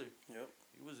shit either. yep.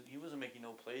 He wasn't making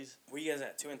no plays. Where you guys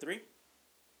at? 2-3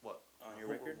 What on your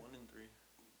We're record? 1-3.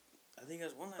 I think you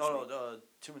guys won last Oh week. no,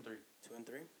 2-3.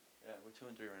 2-3. Yeah, we're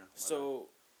 2-3 right now. So,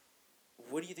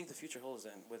 what do you think the future holds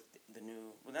then with the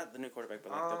new? Well, not the new quarterback,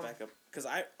 but like the backup. Because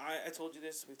I told you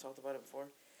this. We've talked about it before.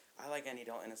 I like Andy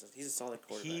Dalton. He's a solid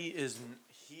quarterback. He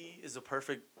is a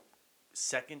perfect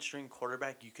second string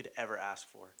quarterback you could ever ask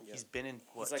for. Yep. He's been in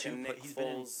what? He's like a Nick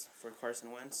Foles for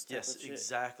Carson Wentz. Yes,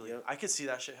 exactly. Yep. I could see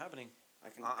that shit happening.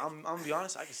 I'm gonna be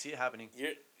honest. I can see it happening.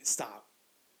 Stop.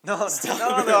 No,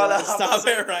 stop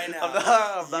it right now.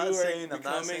 I'm not saying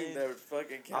the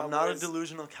fucking Cowboys. I'm not a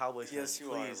delusional Cowboys fan. Yes, you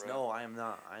Please, are, bro. no, I am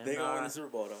not. They go win the Super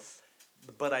Bowl,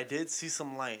 though. But I did see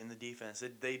some light in the defense.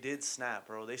 They did snap,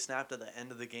 bro. They snapped at the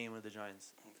end of the game with the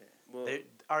Giants. Okay.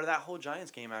 Well, that whole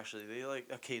Giants game, actually.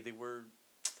 They they were...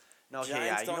 No, okay,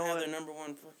 Giants don't have their number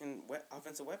one fucking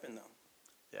offensive weapon, though.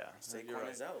 Yeah,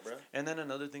 Saquon is out, bro. And then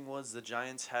another thing was the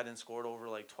Giants hadn't scored over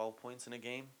 12 points in a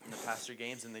game in the past 3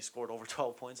 games, and they scored over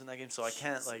 12 points in that game. So I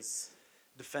can't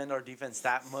defend our defense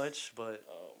that much, but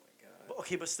oh my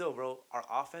god. But still, bro, our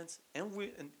offense and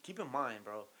keep in mind,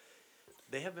 bro,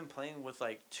 they have been playing with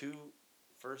 2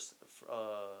 first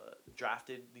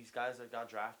drafted. These guys that got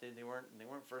drafted, they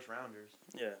weren't first rounders.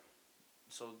 Yeah.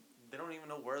 So they don't even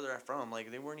know where they're from.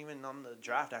 They weren't even on the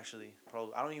draft, actually.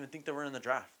 Probably, I don't even think they were in the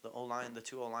draft. The O-line, the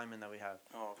 2 O-linemen that we have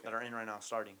that are in right now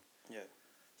starting. Yeah.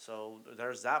 So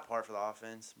there's that part for the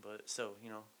offense. But so,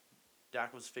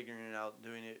 Dak was figuring it out,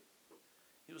 doing it.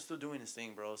 He was still doing his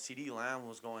thing, bro. CD Lamb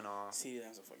was going off. CD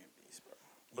Lamb's a fucking beast, bro.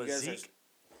 But Zeke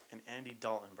and Andy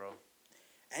Dalton, bro.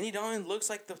 Andy Dalton looks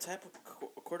like the type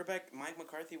of quarterback Mike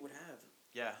McCarthy would have.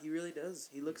 Yeah. He really does.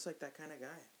 He looks like that kind of guy.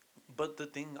 But the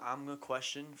thing I'm going to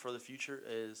question for the future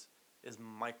is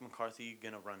Mike McCarthy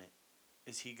going to run it?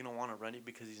 Is he going to want to run it?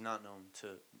 Because he's not known to...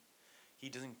 He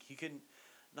could...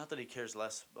 Not that he cares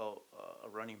less about a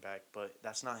running back, but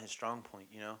that's not his strong point,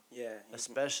 Yeah.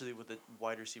 Especially with the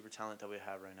wide receiver talent that we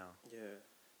have right now. Yeah.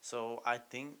 So I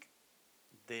think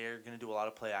they're going to do a lot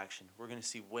of play action. We're going to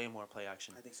see way more play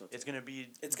action. I think so, too. It's going to be...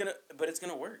 But it's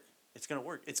going to work. It's going to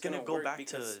work. It's going to go back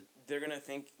to... They're going to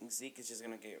think Zeke is just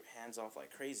going to get hands off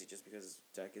like crazy just because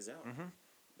Dak is out. Mm-hmm.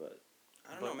 But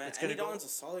I don't know, man. Andy Dalton's a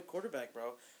solid quarterback,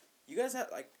 bro. You guys have,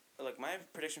 my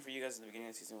prediction for you guys at the beginning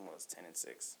of the season was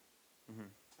 10-6. Mm-hmm.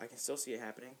 I can still see it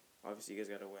happening. Obviously, you guys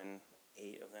got to win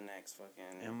 8 of the next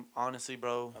fucking... And honestly,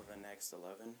 bro... Of the next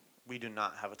 11. We do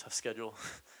not have a tough schedule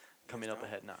coming up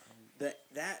ahead now.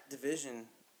 That division...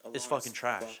 It's fucking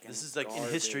trash. This is, in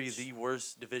history, the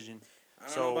worst division.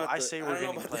 I say we're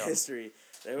getting playoffs. The history.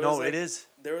 It is.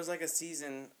 There was a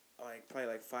season,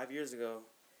 probably 5 years ago,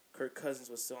 Kirk Cousins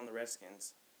was still on the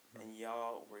Redskins, and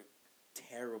y'all were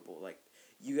terrible.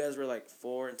 You guys were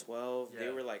 4-12. Yeah. They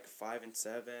were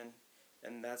 5-7,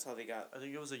 and that's how they got. I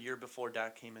think it was a year before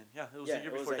Dak came in. Yeah, it was a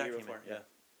year before Dak came in. Yeah.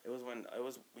 It was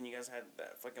when you guys had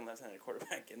that fucking left-handed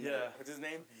quarterback in what's his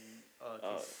name?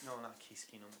 No, not Case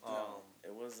Keenum. No,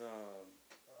 it was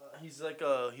he's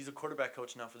he's a quarterback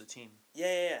coach now for the team.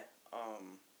 Yeah.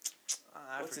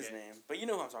 What's his name? But you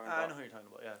know who I'm talking about. I know who you're talking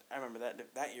about. Yeah. I remember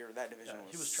that year that division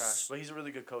was. He was trash, but he's a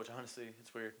really good coach. Honestly,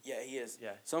 it's weird. Yeah, he is.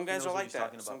 Yeah. Some guys are like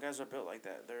that. Some guys are built like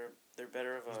that. They're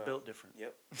better of a. He's built different.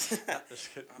 Yep.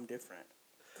 I'm different.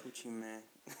 Coochie man.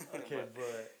 Okay,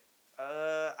 but.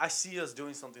 I see us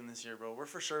doing something this year, bro. We're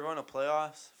for sure going to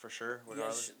playoffs, for sure.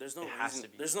 Regardless, there's no reason.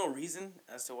 There's no reason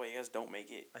as to why you guys don't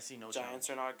make it. I see no. Giants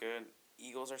are not good.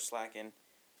 Eagles are slacking,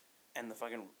 and the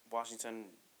fucking Washington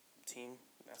team.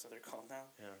 That's what they're called now.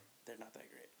 Yeah. They're not that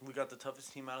great. We got the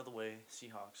toughest team out of the way,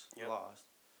 Seahawks. Yep. Lost.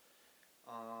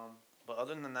 But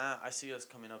other than that, I see us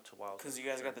coming up to wild. Because you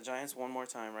guys got the Giants one more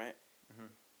time, right? Mm-hmm.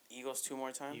 Eagles 2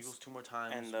 more times.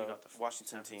 And we got the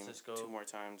Washington team 2 more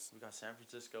times. We got San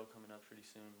Francisco coming up pretty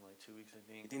soon, 2 weeks, I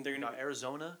think. You think they're gonna?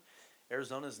 Arizona.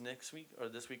 Arizona's next week or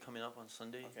this week coming up on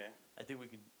Sunday. Okay. I think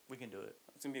we can do it.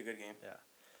 It's gonna be a good game.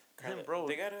 Yeah. Bro,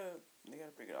 they got a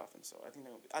pretty good offense, so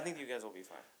I think you guys will be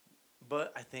fine.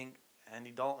 But I think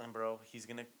Andy Dalton, bro, he's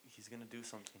gonna do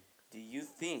something. Do you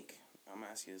think? I'm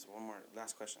gonna ask you this one more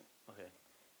last question. Okay.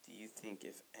 Do you think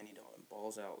if Andy Dalton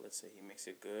balls out, let's say he makes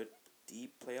a good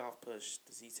deep playoff push,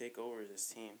 does he take over this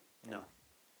team? No.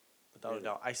 Without a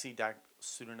doubt. I see Dak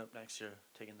suiting up next year,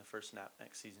 taking the first snap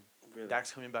next season. Really?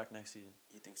 Dak's coming back next season.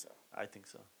 You think so? I think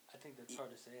so. I think that's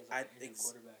hard to say as a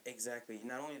quarterback. Exactly.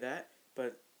 Not only that,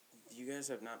 but you guys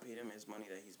have not paid him his money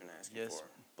that he's been asking for. Yes,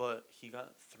 but he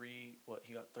got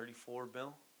 34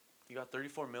 mil? He got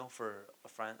 34 mil for a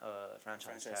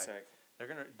franchise tag.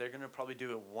 They're gonna probably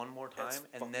do it one more time,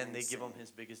 and then they give him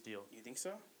his biggest deal. You think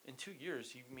so? In 2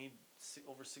 years, he made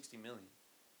over $60 million.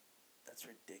 That's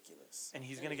ridiculous. And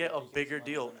he's gonna get a bigger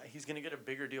deal. He's gonna get a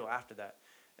bigger deal after that.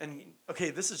 And okay,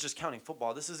 this is just counting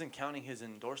football. This isn't counting his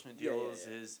endorsement deals.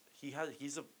 Yeah.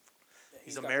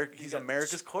 He's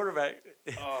America's quarterback.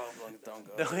 Oh,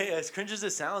 don't go. No, hey, as cringe as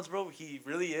it sounds, bro, he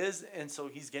really is, and so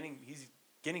he's getting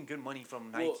good money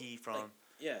from Nike,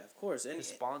 yeah, of course, and his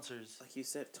sponsors. Like you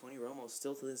said, Tony Romo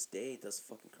still to this day does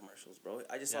fucking commercials, bro.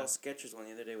 I just saw a Skechers one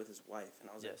the other day with his wife, and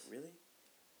I was like, really?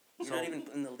 You're not even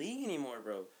in the league anymore,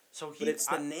 bro. But it's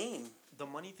the name. The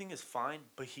money thing is fine,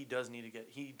 but he does need to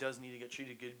get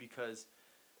treated good, because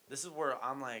this is where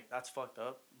I'm like, that's fucked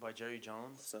up by Jerry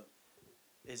Jones. What's up?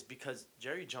 Is because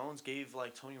Jerry Jones gave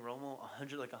like Tony Romo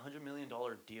 $100 million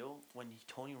deal when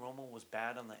Tony Romo was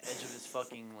bad on the edge of his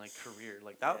fucking like career.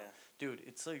 Like that, dude.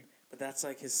 It's like. But that's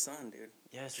like his son, dude.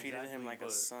 Yes, treated him like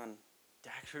a son.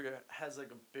 Dak has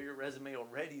like a bigger resume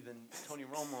already than Tony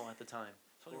Romo at the time.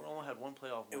 Tony Romo had one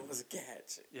playoff win. It was a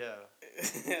catch. Yeah.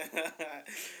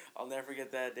 I'll never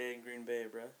forget that day in Green Bay,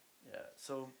 bro. Yeah.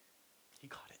 So, he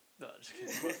caught it. No, just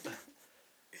kidding.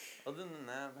 Other than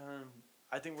that, man,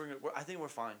 I think we're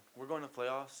fine. We're going to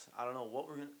playoffs. I don't know what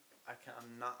we're gonna.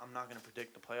 I'm not gonna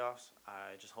predict the playoffs.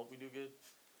 I just hope we do good.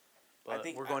 But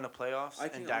we're going to playoffs,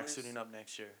 and Dak's suiting up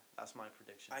next year. That's my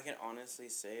prediction. I can honestly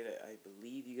say that I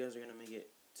believe you guys are going to make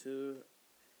it to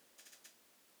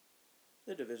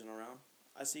the divisional round.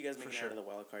 I see you guys making it out of the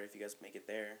wild card if you guys make it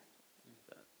there.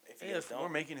 If we're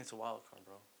making it to wild card,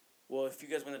 bro. Well, if you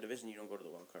guys win the division, you don't go to the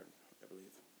wild card, I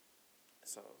believe.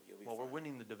 So you'll be fine. We're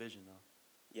winning the division, though.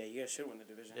 Yeah, you guys should win the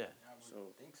division. Yeah. I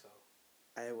would think so.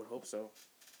 I would hope so.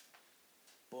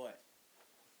 But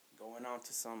going on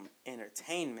to some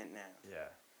entertainment now. Yeah.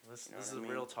 This is the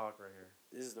real talk right here.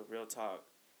 This is the real talk.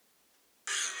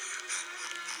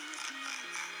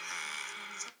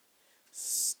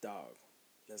 Dog.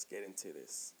 Let's get into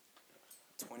this.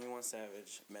 21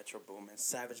 Savage, Metro Boomin,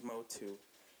 Savage Mode 2.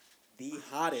 The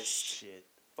hottest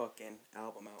fucking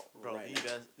album out right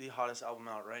now. The hottest album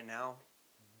out right now.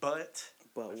 But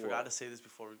I forgot to say this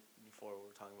before we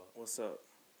were talking about. What's up?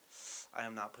 I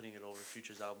am not putting it over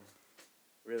Future's album.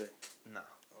 Really? No.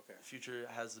 Okay. Future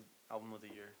has the album of the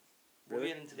year. We'll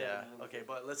get into that. Yeah. Okay,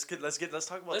 but let's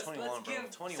talk about 21, let's bro.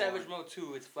 give 21. Savage Mode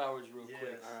 2 its flowers real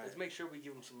quick. All right. Let's make sure we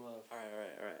give him some love. All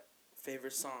right.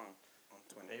 Favorite song on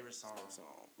 21? Favorite song.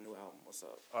 New album. What's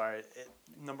up? All right.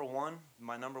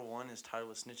 My number one is tied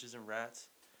with Snitches and Rats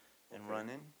and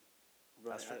Runnin'.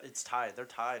 It's tied. They're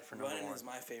tied for number one. Runnin' is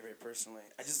my favorite personally.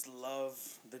 I just love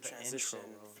the transition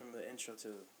from the intro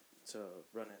to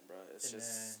Runnin', bro.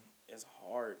 It's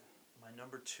hard. My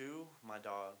number two, My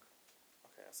Dog.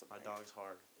 Okay, that's My Dog's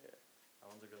hard. Yeah. That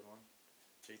one's a good one.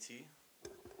 JT?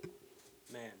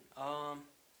 Man,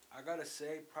 I gotta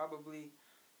say probably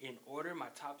in order my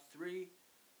top three.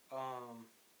 I'm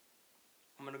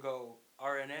gonna go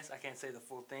RNS. I can't say the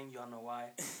full thing. Y'all know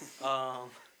why.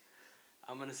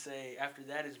 I'm gonna say after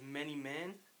that is Many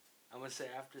Men. I'm gonna say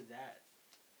after that.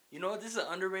 You know, this is an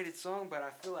underrated song, but I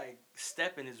feel like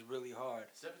Steppin' is really hard.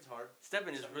 Steppin's hard.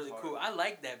 Steppin' is really cool. I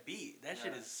like that beat. That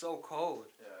shit is so cold.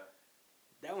 Yeah.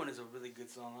 That one is a really good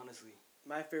song, honestly.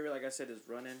 My favorite, like I said, is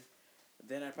Runnin'.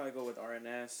 Then I'd probably go with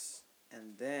RNS.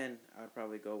 And then I'd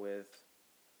probably go with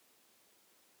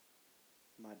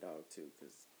My Dog, too.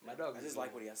 Cause My Dog I just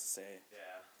like what he has to say.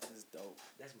 Yeah. This is dope.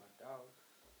 That's my dog.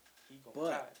 He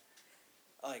gonna die.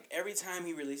 Like, every time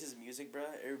he releases music, bro,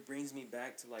 it brings me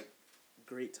back to, like,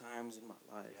 great times in my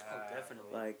life. Yeah,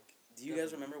 definitely. Like, do you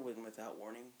guys remember when Without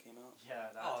Warning came out? Yeah,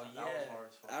 that was hard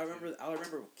as fuck. I remember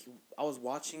I was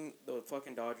watching the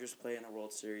fucking Dodgers play in a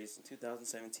World Series in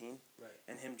 2017. Right.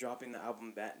 And him dropping the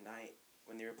album that night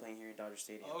when they were playing here in Dodger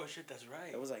Stadium. Oh shit, that's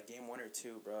right. It was like game 1 or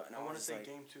 2, bro. And I want to say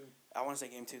game 2. I want to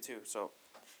say game 2 too. So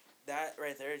that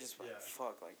right there just Yeah.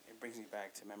 fuck, like, it brings me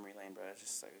back to memory lane, bro. It's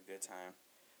just like a good time.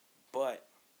 But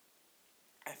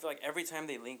I feel like every time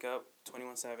they link up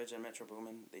 21 Savage and Metro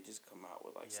Boomin, they just come out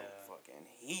with like some fucking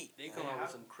heat. They come out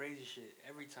with some crazy shit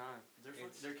every time.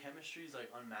 Their chemistry is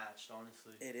like unmatched,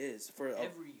 honestly. It is for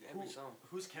every song.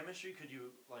 Whose chemistry could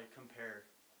you like compare?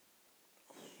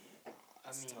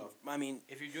 Tough. I mean,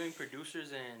 if you're doing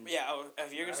producers and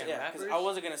if you're gonna say because I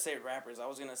wasn't gonna say rappers. I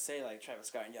was gonna say like Travis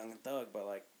Scott and Young and Thug, but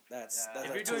like that's if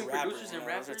like you're doing producers and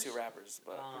rappers, those are two rappers.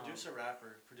 But producer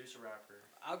rapper.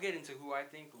 I'll get into who I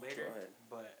think later. Go ahead.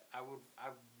 But I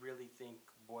really think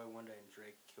Boy Wonder and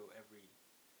Drake kill every.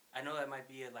 I know that might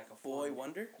be like a Boy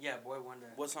Wonder. Yeah, Boy Wonder.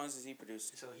 What songs does he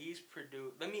produce? So he's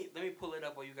produced. Let me pull it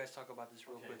up while you guys talk about this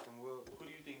real quick, and we'll. Who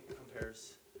do you think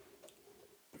compares?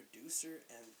 Producer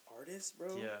and artist,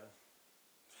 bro. Yeah.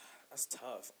 That's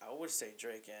tough. I would say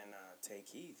Drake and Tay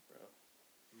Keith,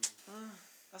 bro.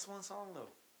 That's one song though.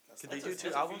 Could they do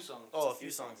two albums? albums? Oh, a few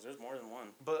songs. There's more than one.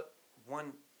 But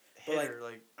one hitter,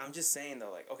 like I'm just saying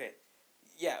though, like, okay,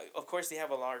 yeah, of course they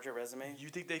have a larger resume. You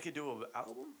think they could do an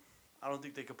album? I don't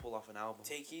think they could pull off an album.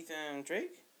 Take Keith and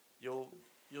Drake. You'll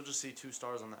just see 2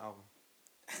 stars on the album.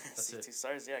 That's See, it. 2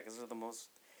 stars, yeah, because they're the most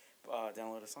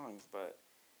downloaded songs. But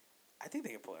I think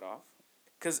they can pull it off,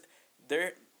 because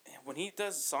when he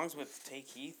does songs with Take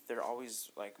Keith, they're always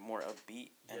like more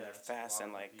upbeat and they're fast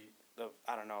and like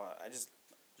I don't know. I just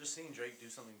seeing Drake do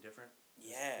something different.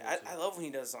 Yeah, I love when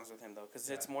he does songs with him though, because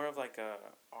it's more of like a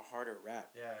harder rap.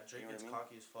 Yeah, Drake You know gets what I mean?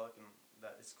 cocky as fuck, and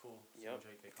that is cool. Yep.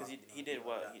 Because Because he did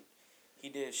what he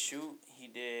did Shoot, he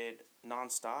did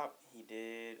Nonstop, he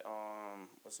did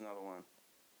what's another one?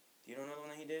 Do you know another one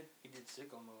that he did? He did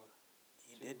Sicko Mode.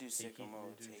 He did do Sicko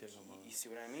Mode. You see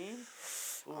what I mean?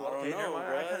 Ooh, I don't okay, never know, mind.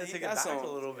 bro. I kind of take it back a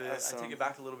little bit. I take it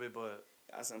back a little bit, but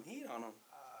got some heat on him.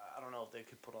 I don't know if they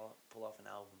could pull off an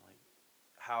album like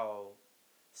how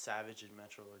Savage and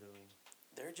Metro are doing.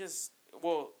 They're just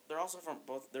they're also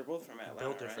they're both from Atlanta,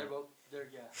 built different. right? They're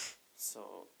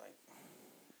So like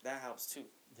that helps too.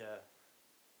 Yeah.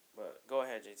 But go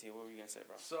ahead, JT. What were you gonna say,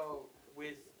 bro? So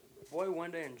with Boy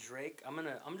Wonder and Drake, I'm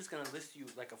just gonna list you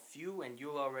like a few, and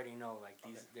you'll already know like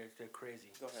these they're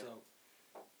crazy. Go ahead.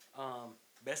 So,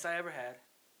 Best I Ever Had.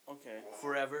 Okay.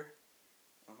 Forever.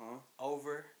 Uh-huh.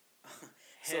 Over.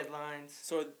 Headlines.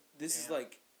 So this is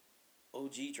like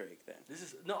OG Drake then. This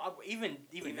is even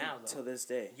now though. To this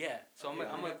day. Yeah. So Okay,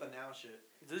 I'm the now shit.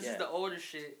 This is the older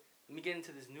shit. Let me get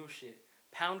into this new shit.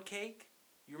 Pound Cake.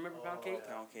 You remember Pound Cake?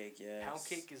 Pound Cake, yes. Pound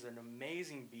Cake is an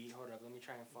amazing beat. Hold up, let me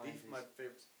try and find Beef, this. my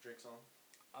favorite Drake song.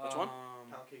 Which one?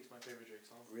 Pound Cake's my favorite Drake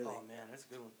song. Really? Oh man, that's a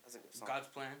good one. That's a good song. God's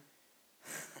Plan.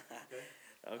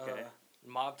 Okay.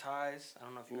 Mob Ties. I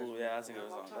don't know if you guys remember. Yeah, that's a good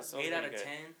song. That sounds 8 out of pretty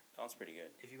 10. good. That one's pretty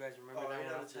good. If you guys remember that 8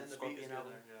 one, out of it's a 10. The beat is Scorpion good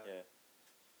album. there.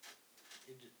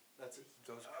 Yeah. It just, That's it. he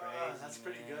goes crazy. That's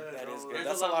pretty man. good. That bro. is good. There's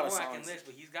That's a a lot lot of more I can songs. list,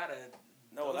 but he's got a.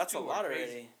 No, those that's a two lot are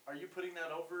crazy. already. Are you putting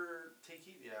that over Take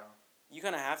Heat? Yeah. You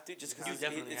kind of have to, just You because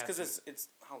definitely it's have because to. it's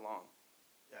how long?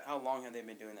 Yeah. How long have they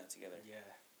been doing that together? Yeah,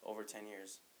 Over 10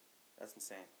 years. That's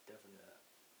insane. definitely.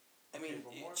 I mean,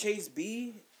 one more. Chase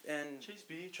B and Chase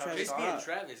B, Travis Chase B Scott. and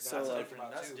Travis. So, That's like,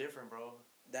 different. That's too. different, bro.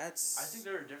 that's. I think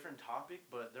they're a different topic,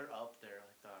 but they're up there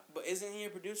like that. But isn't he a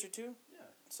producer too? Yeah.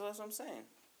 So that's what I'm saying.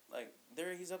 Like,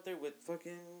 he's up there with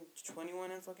fucking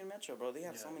 21 and fucking Metro, bro. They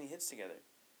have so many hits together.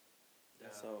 Yeah.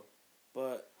 So,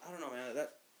 but I don't know, man.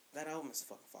 That album is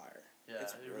fucking fire. Yeah,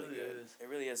 it's it really really good. is. It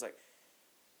really is. Like,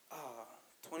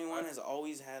 21 has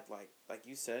always had like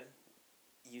you said,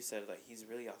 like he's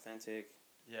really authentic.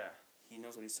 Yeah. He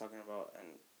knows what he's talking about, and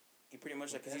he pretty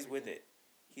much like, cause he's with it.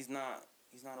 He's not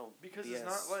a Because BS. it's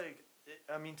not like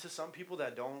I mean, to some people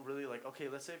that don't really like. Okay,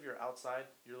 let's say if you're outside,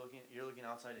 you're looking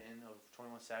outside in of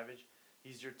 21 Savage.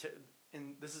 He's your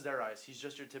in this is their eyes. He's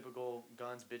just your typical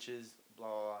guns, bitches, blah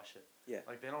blah blah shit. Yeah.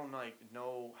 Like they don't like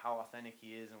know how authentic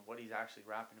he is and what he's actually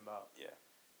rapping about. Yeah.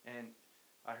 And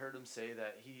I heard him say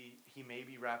that he may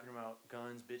be rapping about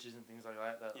guns, bitches, and things like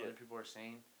that other people are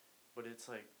saying, but it's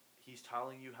like he's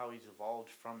telling you how he's evolved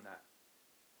from that.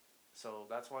 So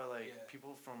that's why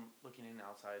people from looking in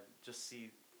outside just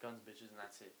see guns, bitches, and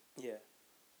that's it. Yeah.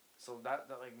 So that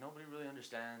like nobody really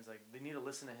understands. Like they need to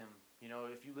listen to him. You know,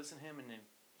 if you listen to him and then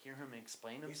hear him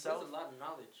explain himself. He has a lot of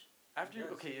knowledge. After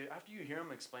you hear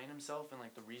him explain himself and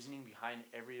like the reasoning behind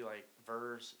every like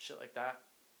verse, shit like that,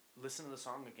 listen to the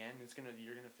song again.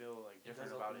 You're gonna feel like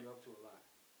different about it. You up to a lot.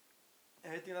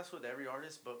 And I think that's with every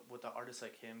artist, but with the artist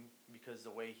like him, because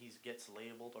the way he gets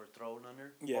labeled or thrown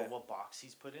under, or what box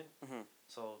he's put in. Mm-hmm.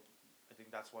 So I think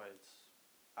that's why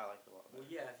I like it a lot better. Well,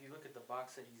 yeah, if you look at the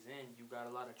box that he's in, you got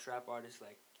a lot of trap artists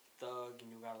like Thug, and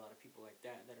you got a lot of people like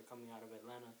that are coming out of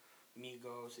Atlanta,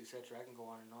 Migos, etc. I can go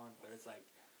on, but it's like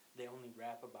they only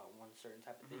rap about one certain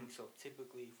type of thing. So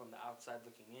typically, from the outside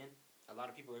looking in, a lot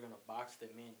of people are gonna box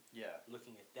them in. Yeah.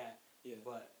 Looking at that. Yeah.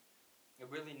 But it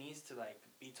really needs to like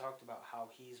be talked about how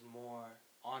he's more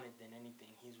on it than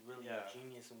anything. He's really a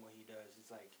genius in what he does. It's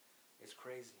like it's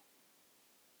crazy.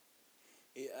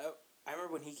 Yeah, I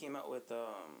remember when he came out with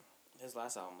his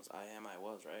last album was I Am I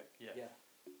Was, right? Yeah.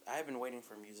 I have been waiting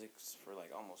for music for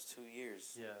like almost 2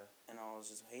 years. Yeah. And I was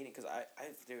just hating because I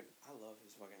love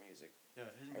his fucking music. Yeah,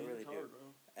 his I really do. hard,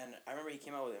 bro. And I remember he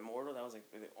came out with Immortal. That was like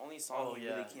the only song he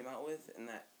really came out with in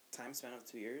that time span of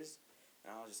 2 years.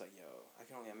 And I was just like, yo, I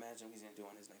can only imagine what he's gonna do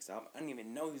on his next album. I didn't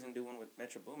even know he was gonna do one with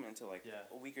Metro Boomin until like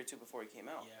a week or two before he came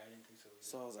out. Yeah, I didn't think so either.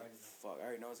 So I was like, fuck, I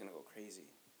already know it's gonna go crazy.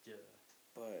 Yeah.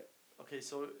 But okay,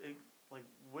 so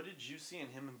what did you see in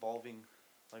him involving?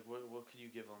 Like, what could you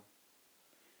give him?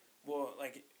 Well,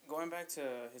 like going back to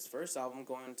his first album,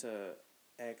 going to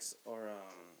X or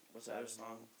what's the other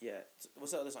song? Yeah,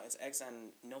 what's the other song? It's X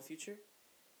and No Future.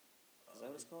 Is that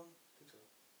what it's called? I think so.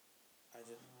 I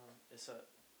just it's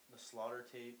the Slaughter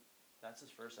tape. That's his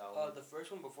first album. The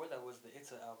first one before that was the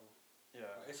It's a album. Yeah.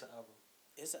 It's an album.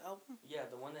 It's an album? Yeah,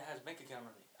 the one that has Bank Account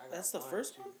on it. That's the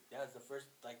first one? Yeah, it's the first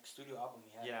studio album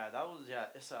he had. Yeah, that was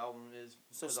It's an album is.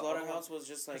 So Slaughterhouse was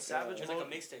just like Savage Mode. Like a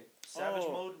mixtape.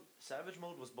 Savage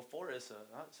Mode was before Issa.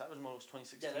 Savage Mode was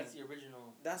 2016. Yeah, that's the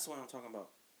original. That's what I'm talking about.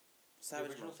 The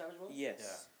original Savage Mode? Yes.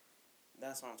 Yeah.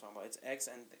 That's what I'm talking about. It's X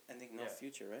and I think No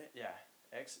Future, right? Yeah.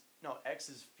 X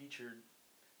is featured.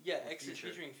 Yeah, X is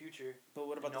featuring Future. But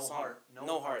what about No the song? Heart.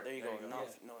 No Heart. There you go.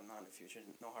 No, not the Future.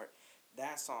 No Heart.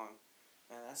 That song,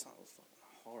 man, that song was fucking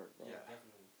hard, bro. Yeah,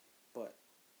 definitely. But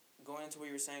going into what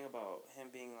you were saying about him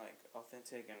being like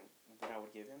authentic and what I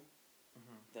would give him,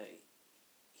 that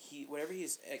whatever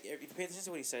he's, if you pay attention to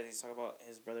what he said, he's talking about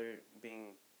his brother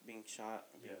being shot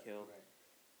and being killed. Right.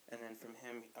 And then from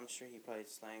him, I'm sure he probably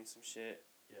slang some shit.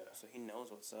 Yeah. So he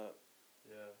knows what's up.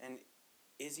 Yeah. And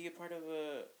is he a part of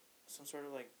some sort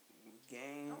of like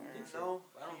gang? I don't think so. No,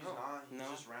 I don't he's know. not. He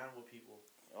No? just ran with people.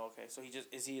 Okay, so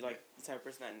is he like the type of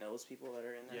person that knows people that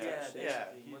are in there? Yeah, Shit?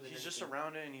 basically. He's just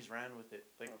around it and he's ran with it.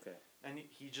 Like, okay. and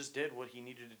he just did what he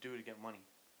needed to do to get money.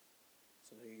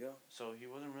 So there you go. So he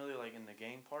wasn't really like in the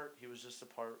gang part. He was just a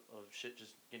part of shit,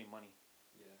 just getting money.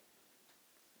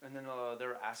 Yeah. And then they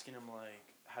were asking him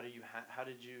like, how did you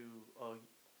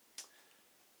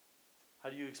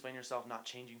explain yourself not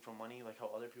changing from money like how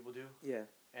other people do? Yeah.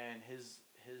 And his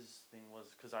thing was,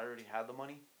 because I already had the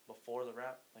money before the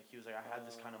rap. Like, he was like, I had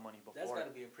this kind of money before. That's got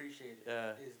to be appreciated.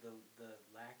 Yeah. Is the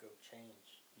lack of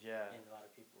change. Yeah. In a lot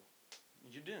of people.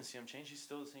 You didn't see him change. He's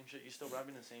still the same shit. He's still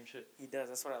rapping the same shit. He does.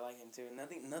 That's what I like him too.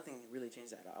 Nothing really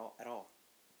changed at all.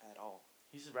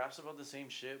 He raps about the same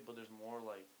shit, but there's more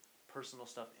like personal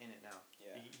stuff in it now.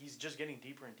 Yeah. He's just getting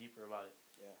deeper and deeper about it.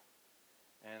 Yeah.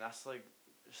 And that's like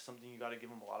something you got to give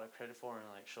him a lot of credit for and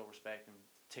like show respect and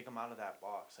take him out of that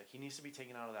box. Like, he needs to be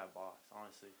taken out of that box,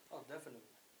 honestly. Oh, definitely.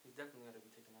 He's definitely got to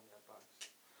be taken out of that box.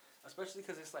 Especially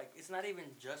because it's like, it's not even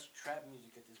just trap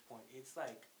music at this point. It's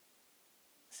like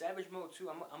Savage Mode 2.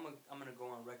 I'm gonna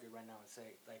go on record right now and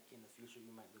say, like, in the future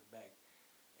you might look back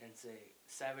and say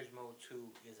Savage Mode 2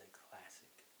 is a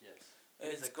classic. Yes.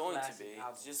 It's going to be.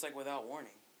 Album. It's just like Without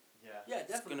Warning. Yeah. Yeah,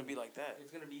 definitely. It's gonna be like that.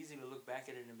 It's gonna be easy to look back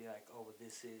at it and be like, oh, well,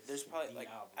 this is. There's probably like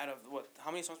album. out of how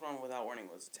many songs were on Without Warning?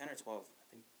 Was it 10 or 12? I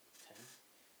think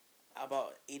 10.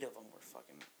 About 8 of them were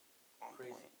fucking on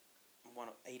Crazy. point.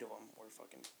 8 of them were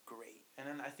fucking great. And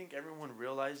then I think everyone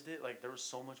realized it. Like, there was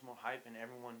so much more hype, and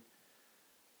everyone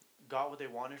got what they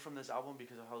wanted from this album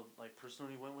because of how like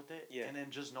personally went with it. Yeah. And then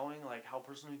just knowing like how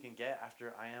personal you can get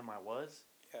after I Am I Was.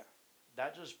 Yeah.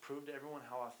 That just proved to everyone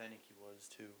how authentic he was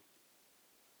too.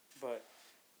 But,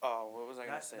 what was I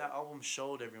gonna say? That album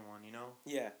showed everyone, you know.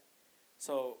 Yeah.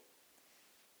 So,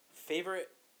 favorite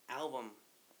album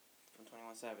from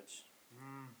 21 Savage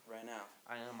right now?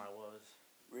 I Am I Was.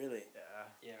 Really? Yeah.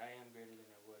 Yeah, I Am Greater Than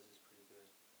I Was is pretty good.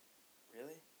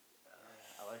 Really?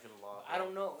 I like it a lot. I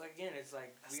don't know. Again, it's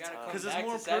like we gotta come because back it's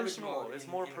more to Savage personal. Mode It's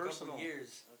in, more in personal. A couple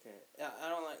years. Okay. Yeah, I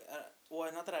don't like.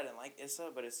 Well, not that I didn't like Issa,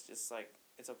 but it's just like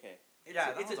it's okay. It's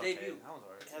yeah, it's a debut. That was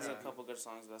alright. It has a couple good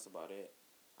songs. But that's about it.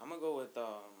 I'm gonna go with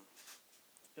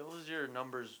It was your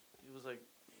numbers. It was like,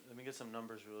 let me get some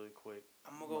numbers really quick.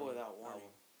 I'm gonna go Without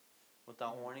Warning.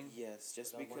 Without Warning. Yes,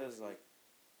 just Without because Warning.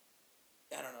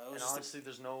 like I don't know. It was And honestly,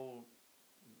 there's no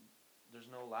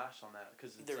lash on that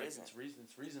because isn't.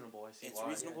 It's reasonable. I see it's why.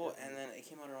 reasonable, Yeah, and then it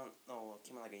came out it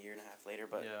came out like a year and a half later,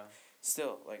 but yeah.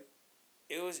 still like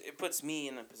it puts me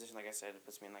in a position, like I said, it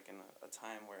puts me in like in a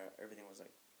time where everything was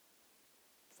like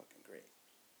fucking great.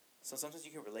 So sometimes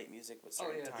you can relate music with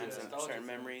certain times and certain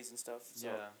memories and stuff. So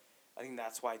I think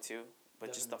that's why too.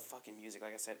 But just the fucking music,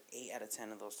 like I said, 8 out of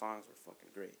 10 of those songs were fucking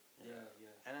great. Yeah.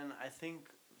 And then I think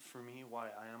for me, why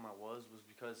I Am I Was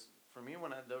because for me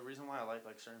the reason why I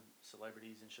like certain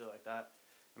celebrities and shit like that.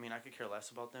 I mean, I could care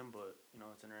less about them, but you know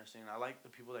it's interesting. I like the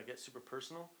people that get super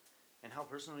personal, and how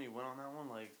personal he went on that one.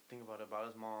 Like, think about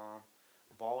his mom,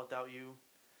 Ball Without You.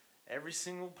 Every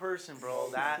single person,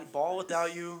 bro, that Ball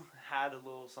Without You had a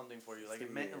little something for you. Like,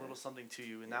 it meant a little something to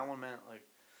you. And that one meant, like,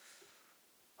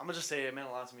 I'm going to just say it meant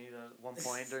a lot to me at one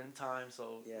point during time.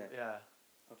 So, yeah.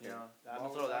 Okay. You know, I'm Ball going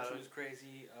to throw that Without out. You was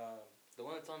crazy. The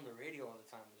one that's on the radio all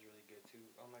the time was really good, too.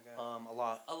 Oh, my God. A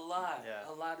lot. A lot.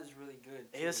 Yeah. A lot is really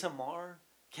good, too. ASMR.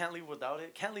 Can't Live Without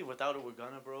It. Can't Live Without It with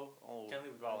Gunna, bro. Oh, Can't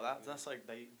Live bro, Without It. that's like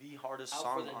the hardest Out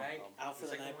song for the on Night. the album. Out for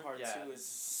the Night Part 2 is Can't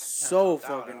so Live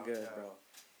Without fucking It, good, yeah. bro.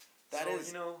 That so, is,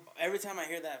 you know, every time I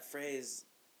hear that phrase,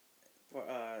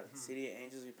 City of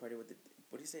Angels, we party with the,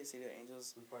 what do you say, City of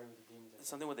Angels? We party with the demons.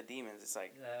 Something with the demons. It's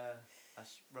like,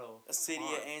 that's, bro. a City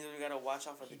of Angels, we gotta watch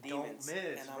out for the demons. Don't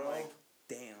miss, and I'm bro. like,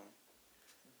 damn.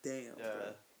 Yeah.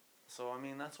 Bro. So I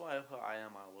mean, that's why I put I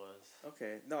Am I Was.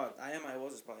 Okay. No, I Am I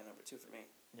Was is probably number 2 for me.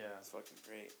 Yeah. It's fucking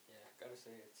great. Yeah, gotta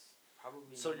say it's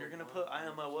probably. So you're gonna put I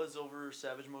Am I Was over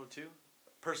Savage Mode 2?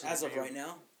 Personally, As of right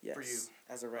now, yes. For you.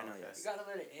 As of right now, Okay. yes. You gotta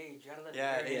let it age. You gotta let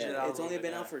Yeah, it age it Yeah, out a it's little only bit,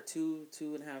 been yeah. out for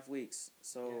 2.5 weeks,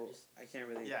 so Yeah, just I can't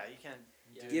really Yeah, you can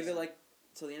Yeah. do give that. it like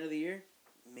till the end of the year,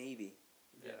 maybe.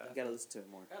 Yeah. You gotta listen to it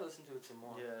more. Gotta listen to it some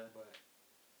more. Yeah. But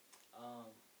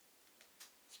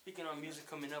speaking on music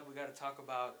coming up, we gotta talk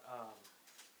about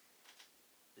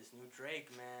this new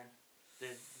Drake, man.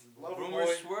 There's Lover rumors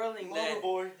boy. swirling Lover that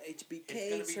boy. it's HBK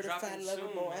gonna be certified dropping lover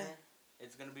soon, boy. man.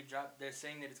 It's gonna be drop. They're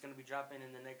saying that it's gonna be dropping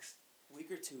in the next Week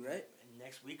or two, right?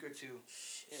 next week or two.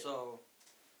 Shit. So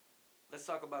let's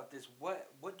talk about this.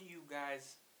 What do you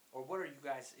guys, or what are you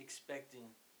guys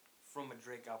expecting from a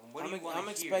Drake album? What do you want to hear? I'm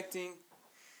expecting.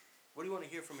 What do you want to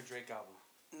hear from a Drake album?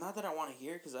 Not that I want to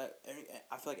hear, because I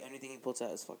feel like anything he puts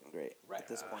out is fucking great. Right. At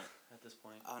this point. At this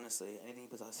point. Honestly, anything he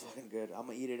puts out is fucking good. I'm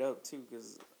gonna eat it up too,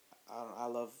 because I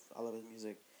love his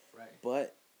music. Right.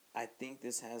 But I think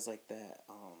this has like that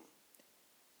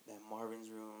Marvin's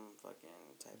Room fucking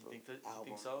type of album. You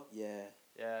think so? Yeah.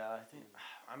 Yeah, I think.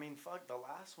 I mean, fuck, the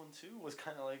last one too was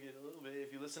kind of like it a little bit.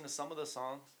 If you listen to some of the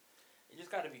songs, It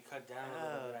just got to be cut down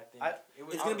a little bit. I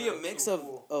think It's gonna be a mix of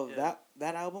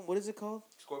that album. What is it called?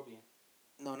 Scorpion.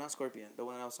 No, not Scorpion. The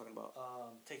one I was talking about.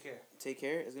 Take Care. Take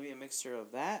Care. It's gonna be a mixture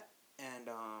of that and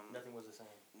Nothing Was the Same.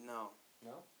 No.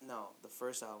 The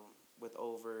first album with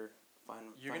Over.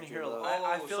 You're gonna Find hear a Your lot. Love.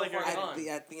 I feel like you're.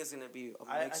 I think it's gonna be a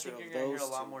mixture of those. I think you're gonna hear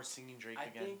a lot more singing Drake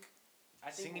again. I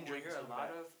think Singing what we Drake hear is a lot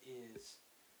of is,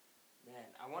 man,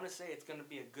 I want to say it's gonna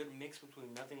be a good mix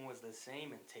between Nothing Was the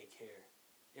Same and Take Care.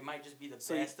 It might just be the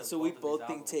best of So both we of his both think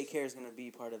albums. Take Care is gonna be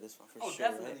part of this one for Oh, sure.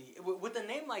 definitely. Right? With a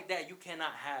name like that, you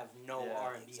cannot have no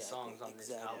R&B songs on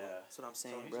this album. Yeah. That's what I'm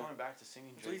saying, So he's bro. going back to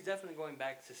singing Drake. So he's definitely going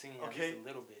back to singing at least a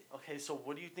little bit. Okay, so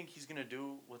what do you think he's gonna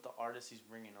do with the artists he's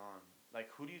bringing on? Like,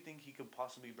 who do you think he could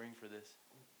possibly bring for this?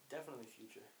 Definitely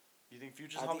Future. You think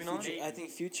Future's hopping on? I think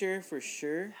Future for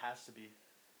sure. It has to be.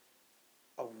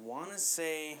 I wanna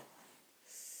say.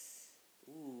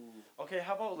 Ooh. Okay,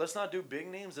 how about let's not do big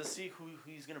names. Let's see who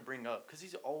he's gonna bring up, cause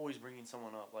he's always bringing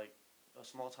someone up, like a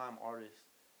small time artist.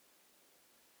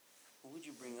 Who would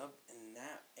you bring up in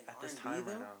that at R&B this time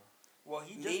though? right now? Well,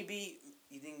 he maybe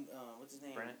you think what's his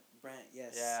name? Brent.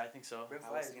 Yes. Yeah, I think so. Brent I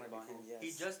was Flyers thinking might about be him. cool. Yes.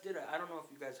 He just did I don't know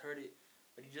if you guys heard it,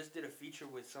 but he just did a feature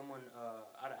with someone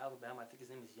out of Alabama. I think his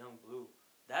name is Young Blue.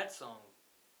 That song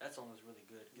was really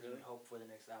good. Gives me hope for the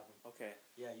next album. Okay.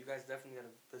 Yeah, you guys definitely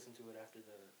gotta listen to it after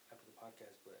the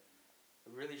podcast, but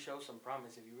it really shows some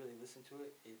promise if you really listen to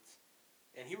it.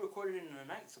 And he recorded it in a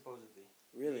night supposedly.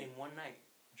 Really? In one night.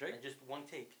 Drake? And just one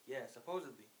take. Yeah,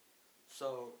 supposedly.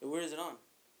 So where is it on?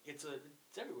 it's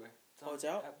everywhere. It's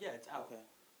out? Yeah, it's out. Okay.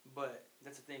 But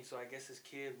that's the thing. So I guess this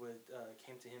kid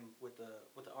came to him with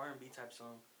the R&B type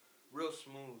song, real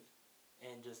smooth,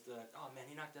 and just oh man,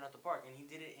 he knocked it out the park. And he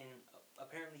did it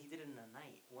apparently he did it in a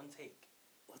night, one take.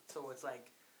 So it's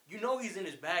like he's in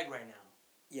his bag right now.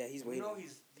 Yeah, he's waiting.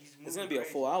 He's moving It's gonna be crazy.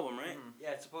 a full album, right? Mm-hmm.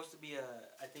 Yeah, it's supposed to be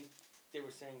I think they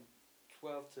were saying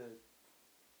 12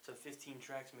 to 15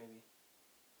 tracks maybe.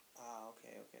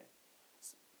 Okay.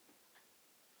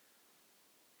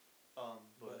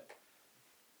 But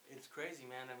it's crazy,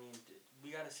 man. I mean, we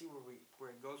gotta see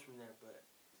where it goes from there. But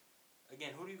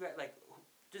again, who do you got like?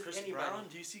 Just Chris anybody. Brown?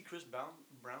 Do you see Chris Brown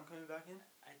coming back in?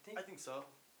 I think so.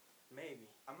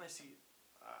 maybe. I might see.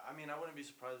 I mean, I wouldn't be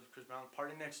surprised if Chris Brown.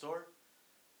 Party Next Door.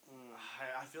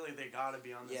 I feel like they gotta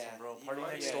be on this one, bro. Party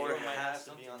Next Door has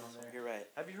to be on this one. You're right.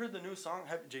 Have you heard the new song?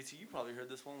 JT, you probably heard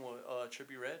this one with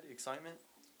Trippie Redd, Excitement.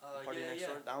 Party Next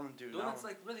Door. That one, dude. The one that's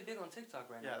like really big on TikTok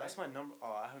right now. Yeah, that's my number.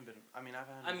 Oh, I haven't been. I mean, I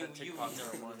haven't been TikTok in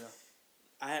a while.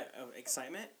 I have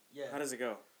Excitement. Yeah. How does it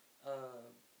go?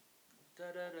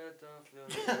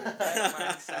 That's my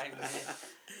excitement.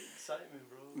 Excitement,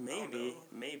 bro.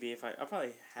 Maybe if I'll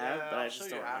probably have, but I just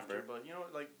don't remember. But you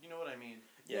know what I mean.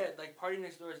 Yeah, like Party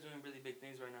Next Door is doing really big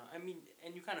things right now. I mean,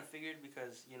 and you kind of figured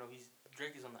because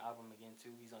Drake is on the album again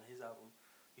too. He's on his album.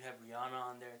 You have Rihanna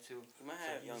on there too. He might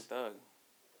have Young Thug.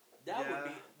 That would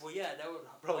be that would.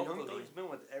 Bro, Young Thug's been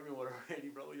with everyone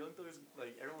already, bro. Young Thug is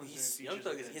like everyone's doing features. Young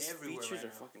Thug is his everywhere features right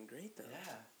are now. fucking great though.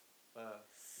 Yeah.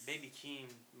 Baby Keem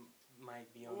might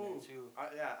be on there too.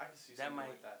 I can see something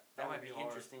like that. That might be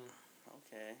interesting.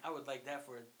 Okay. I would like that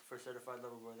for Certified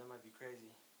Lover Boy. That might be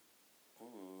crazy.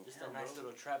 Ooh. Just a nice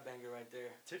little trap banger right there.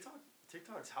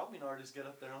 TikTok's helping artists get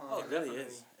up there. Oh, it really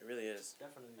is. It really is.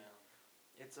 Definitely.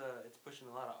 It's pushing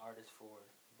a lot of artists forward,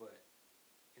 but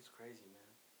it's crazy, man.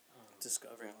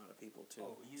 Discovering a lot of people too.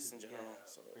 Oh, just in general.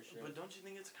 So. for sure. But don't you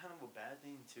think it's kind of a bad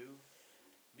thing too?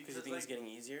 Because you think it's getting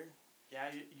easier? Yeah,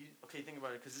 okay, think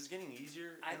about it, because it's getting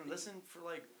easier. And listen for,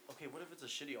 like, okay, what if it's a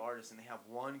shitty artist and they have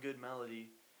one good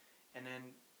melody, and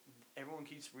then everyone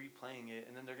keeps replaying it,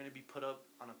 and then they're going to be put up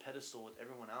on a pedestal with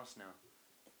everyone else now?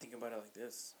 Think about it like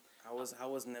this. How was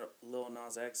Lil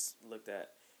Nas X looked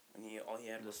at when all he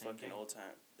had was fucking Old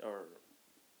Time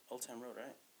Road,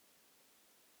 right?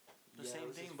 The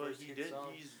same thing, but he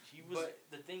was. But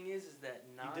the thing is that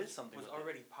Nas was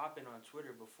already popping on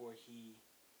Twitter before he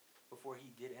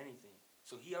did anything.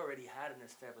 So he already had an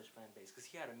established fan base because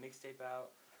he had a mixtape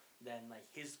out. Then like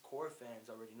his core fans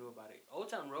already knew about it. Old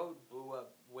Town Road blew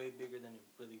up way bigger than it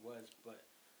really was, but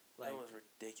like that was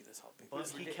ridiculous how big. But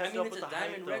he kept up with the hype,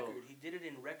 diamond record. He did it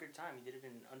in record time. He did it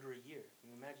in under a year.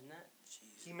 Can you imagine that?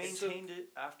 Jeez. He maintained it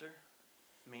after.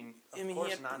 I mean, of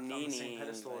course, not on the same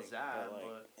pedestal as that,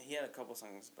 but he had a couple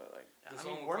songs, but like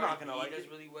we're not gonna like it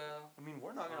really well. I mean,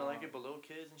 we're not gonna like it, but little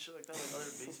kids and shit like that, like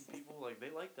other basic people, like they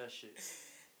like that shit.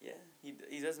 Yeah,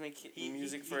 he does make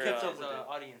music for he kept up with the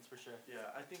audience for sure. Yeah,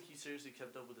 I think he seriously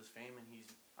kept up with his fame, and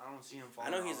I don't see him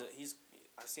falling. I know he's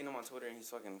I've seen him on Twitter, and he's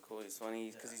fucking cool. He's funny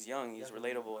because he's young. He's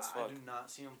relatable as fuck. I do not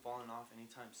see him falling off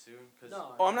anytime soon.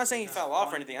 I'm not saying he fell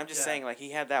off or anything. I'm just saying like he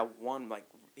had that one like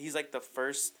he's like the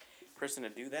first person to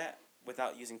do that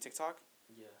without using TikTok.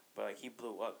 Yeah. But like he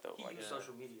blew up though. He used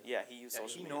social media. Yeah, he used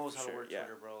social media. He knows how to work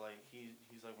Twitter, bro. Like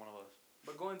he's like one of us.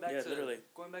 But going back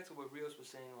to what Rios was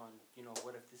saying on,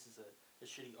 what if this is a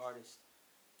shitty artist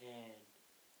and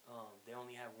they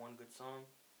only have one good song?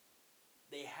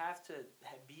 They have to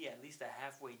be at least a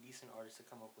halfway decent artist to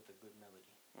come up with a good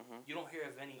melody. Mm-hmm. You don't hear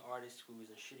of any artist who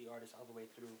is a shitty artist all the way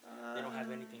through. They don't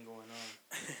have anything going on.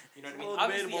 You know what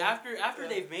I mean? Obviously, after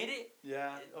they've made it,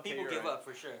 people give up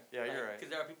for sure. Yeah, you're right.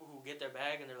 Because there are people who get their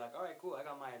bag and they're like, all right, cool, I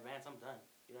got my advance, I'm done.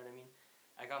 You know what I mean?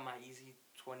 I got my easy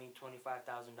 $20,000,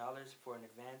 $25,000 for an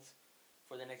advance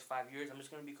for the next 5 years. I'm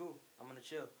just gonna be cool. I'm gonna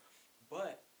chill.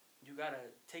 But you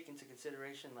gotta take into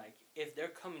consideration, like, if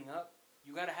they're coming up,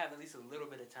 you gotta have at least a little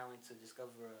bit of talent to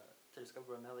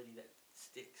discover a melody that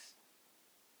sticks.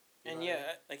 And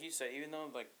like you said, even though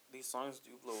like these songs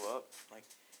do blow up, like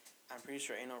I'm pretty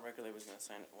sure ain't no record label's gonna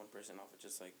sign one person off with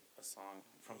just like a song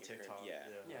from TikTok.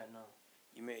 Yeah, no.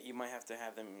 You might have to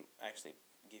have them actually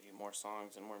give you more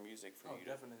songs and more music for you.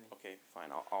 Definitely. Okay, fine.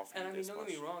 I'll offer you this. And I mean, don't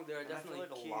get me wrong. There are definitely I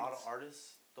feel like a lot of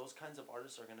artists, those kinds of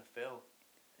artists, are gonna fail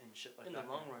and shit like that. In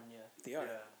the long run, yeah. They are.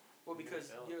 Yeah. Well, because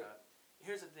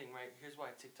here's the thing, right? Here's why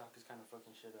TikTok is kind of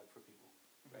fucking shit up for people,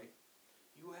 right?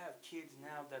 You have kids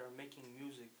now that are making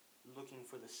music looking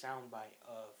for the soundbite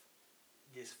of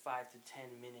this 5 to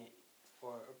 10 minute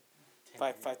or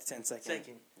 5 to 10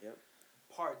 second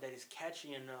part that is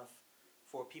catchy enough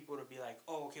for people to be like,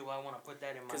 oh, okay, well, I want to put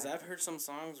that in my... Because I've heard some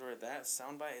songs where that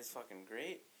soundbite is fucking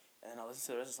great, and then I'll listen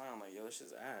to the rest of the song, I'm like, yo, this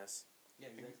shit's ass. Yeah,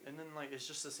 exactly. And then, like, it's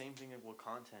just the same thing with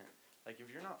content. Like, if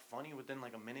you're not funny within,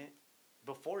 like, a minute...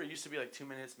 Before, it used to be, like, 2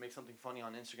 minutes, make something funny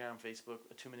on Instagram, Facebook,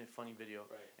 a 2-minute funny video.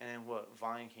 Right. And then,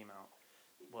 Vine came out.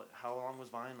 How long was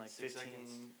Vine? Like, 6 15,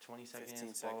 seconds. 20 seconds,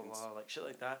 15 blah, blah, blah. Like, shit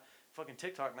like that. Fucking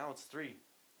TikTok, now it's 3.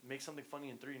 Make something funny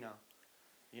in 3 now.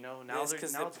 You know, now it's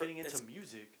getting into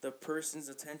music. The person's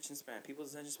attention span.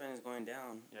 People's attention span is going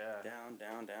down. Yeah. Down.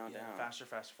 Faster.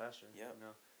 Yep. You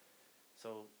know?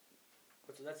 So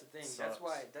that's the thing. Sucks.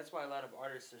 That's why a lot of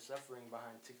artists are suffering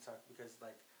behind TikTok because,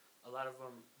 like, a lot of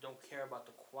them don't care about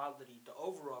the quality, the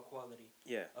overall quality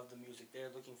of the music.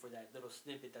 They're looking for that little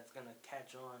snippet that's gonna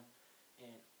catch on,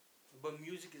 but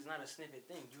music is not a snippet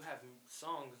thing. You have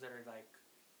songs that are like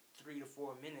 3 to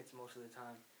 4 minutes most of the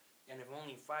time, and if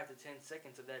only 5 to 10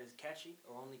 seconds of that is catchy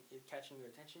or only catching your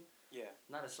attention,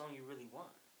 not a song you really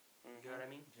want. Mm-hmm. You know what I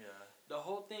mean? Yeah. The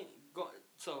whole thing.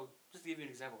 So just to give you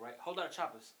an example, right? Hold Out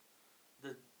Choppers,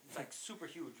 it's like super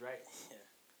huge, right? Yeah.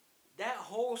 That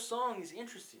whole song is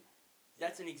interesting.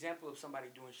 That's an example of somebody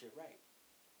doing shit right.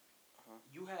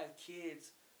 You have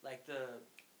kids like the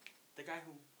guy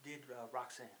who did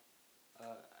Roxanne,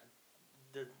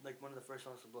 one of the first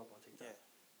songs to blow up on TikTok. Yeah.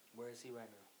 Where is he right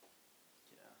now?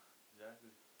 Yeah, exactly.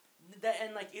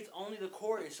 And like it's only the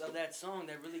chorus of that song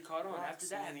that really caught on. Roxanne. After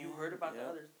that, have you heard about the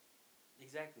others?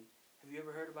 Exactly. Have you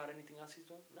ever heard about anything else he's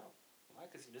doing? No. Why?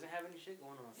 Because he doesn't have any shit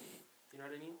going on. You know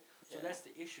what I mean? So that's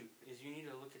the issue. Is you need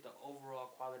to look at the overall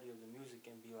quality of the music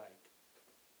and be like,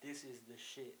 this is the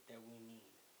shit that we need.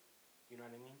 You know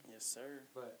what I mean? Yes, sir.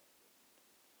 But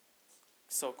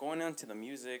so going on to the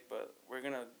music, but we're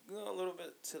gonna go a little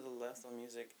bit to the left on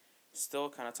music. Still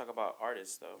kind of talk about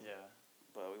artists though. Yeah.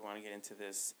 But we want to get into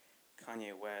this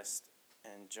Kanye West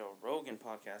and Joe Rogan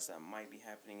podcast that might be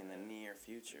happening in the near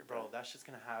future, bro. That shit's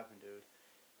gonna happen, dude.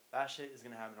 That shit is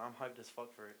gonna happen. I'm hyped as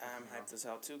fuck for it. I'm hyped as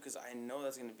hell too, because I know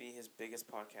that's gonna be his biggest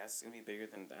podcast. It's gonna be bigger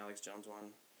than the Alex Jones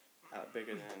one.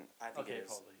 Bigger than I think it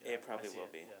is. Probably, yeah. It probably will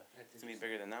be. Yeah. It's gonna be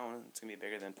bigger than that one. It's gonna be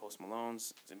bigger than Post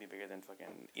Malone's. It's gonna be bigger than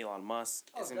fucking Elon Musk.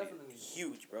 Oh, it's gonna definitely. be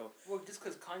huge, bro. Well, just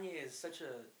because Kanye is such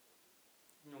a,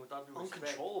 with all due respect,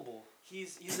 Uncontrollable.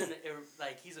 He's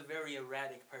a very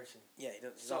erratic person. Yeah, he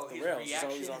does. He's So off the his rails.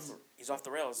 reactions- He's off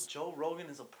the rails. Joe Rogan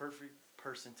is a perfect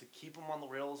person to keep him on the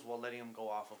rails while letting him go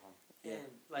off of them. Yeah.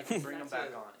 And Bring him back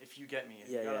on. If you get me.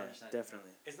 You gotta understand. Definitely.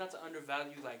 It's not to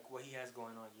undervalue like what he has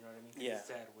going on. You know what I mean? 'Cause Yeah. It's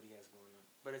sad what he has going on,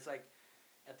 but it's like,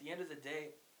 at the end of the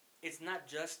day, it's not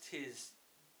just his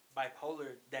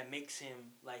bipolar that makes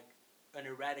him like an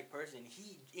erratic person.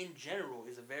 He, in general,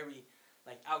 is a very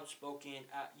like outspoken.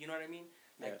 You know what I mean?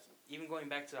 Like even going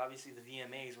back to obviously the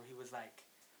VMAs where he was like,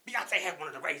 Beyonce had one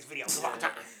of the greatest videos of all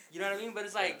time. You know what I mean? But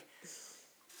it's like.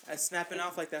 Snapping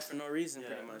off like that for no reason,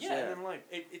 pretty much. Yeah, and then like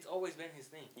it's always been his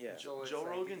thing. Yeah. So Joe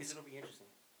Rogan's it'll be interesting.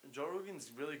 Joe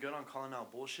Rogan's really good on calling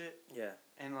out bullshit. Yeah.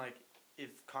 And like,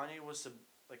 if Kanye was to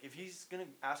like, if he's gonna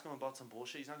ask him about some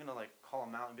bullshit, he's not gonna like call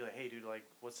him out and be like, hey, dude, like,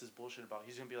 what's this bullshit about?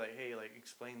 He's gonna be like, hey, like,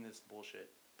 explain this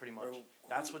bullshit. Pretty much.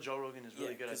 That's what Joe Rogan is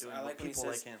really good at doing. With people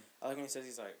like him. I like when he says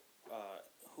he's like,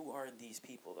 who are these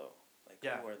people though?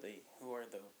 Like, who are they? Who are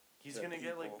the? He's gonna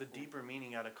get like the deeper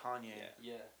meaning out of Kanye.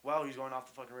 Yeah. Wow, he's going off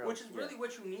the fucking rails. Which is really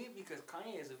what you need, because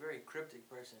Kanye is a very cryptic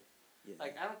person. Yeah.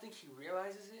 Like, I don't think he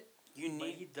realizes it. But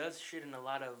he does shit in a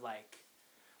lot of like,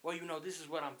 well, this is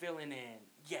what I'm feeling, and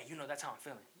yeah, that's how I'm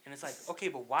feeling. And it's like, okay,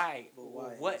 but why? But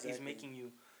why? What exactly. is making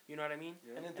you? You know what I mean?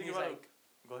 Yeah. And then And think he's about like,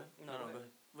 go ahead. No, go ahead.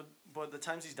 But the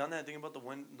times he's done that, think about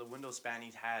the window span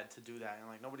he's had to do that, and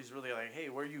like nobody's really like, hey,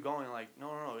 where are you going? Like,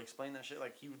 no, explain that shit.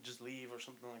 Like he would just leave or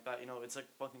something like that. It's like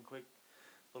fucking quick,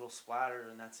 little splatter,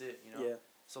 and that's it. Yeah.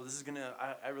 So this is gonna.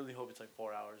 I really hope it's like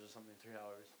 4 hours or something, 3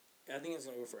 hours. I think it's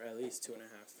gonna go for at least 2.5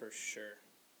 for sure.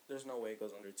 There's no way it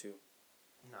goes under 2.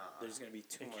 Nah. There's gonna be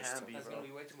too much. That's gonna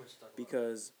be way too much stuff.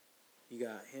 Because you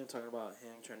got him talking about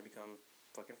him trying to become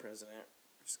fucking president,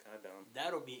 which is kind of dumb.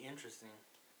 That'll be interesting.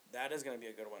 That is gonna be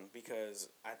a good one, because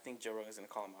I think Joe Rogan's gonna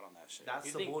call him out on that shit.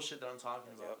 That's the bullshit that I'm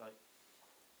talking about. Like,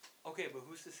 okay, but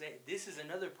who's to say? This is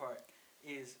another part.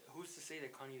 Is who's to say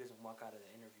that Kanye doesn't walk out of the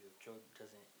interview if Joe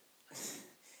doesn't?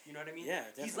 You know what I mean? Yeah,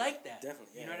 definitely. He's like that.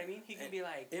 Definitely. Yeah. You know what I mean? He can be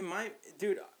like. It might,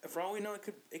 dude. For all we know,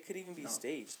 it could even be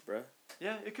staged, bruh.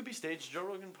 yeah, it could be staged. Joe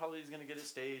Rogan probably is gonna get it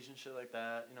staged and shit like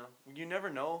that. You never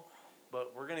know,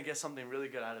 but we're gonna get something really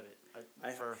good out of it.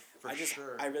 For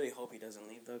sure. I really hope he doesn't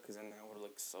leave though, because then that would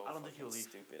look so. I don't think he'll leave.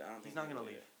 Stupid. I don't think he's not gonna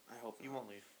leave. I hope he not. won't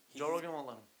leave. Joe Rogan won't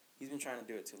let him. He's been trying to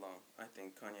do it too long. I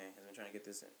think Kanye has been trying to get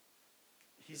this in.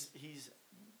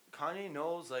 Kanye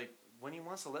knows, like, when he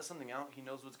wants to let something out, he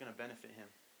knows what's gonna benefit him.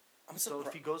 So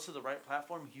if he goes to the right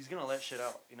platform, he's gonna let shit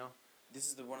out. This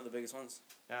is one of the biggest ones.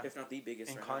 Yeah. If not the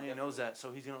biggest. And right Kanye now, knows that,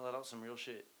 so he's gonna let out some real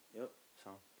shit. Yep.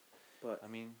 So. But I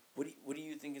mean. What do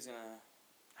you think is gonna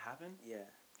happen? Yeah.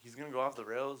 He's gonna go off the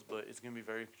rails, but it's gonna be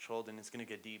very controlled, and it's gonna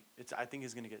get deep. I think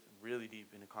it's gonna get really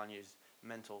deep into Kanye's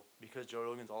mental, because Joe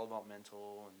Rogan's all about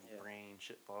mental and brain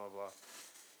shit, blah blah blah.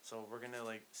 So we're gonna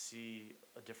like see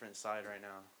a different side right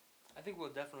now. I think we'll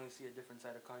definitely see a different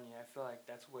side of Kanye. I feel like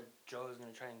that's what Joe is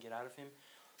gonna try and get out of him,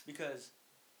 because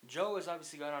Joe has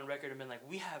obviously gone on record and been like,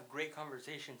 we have great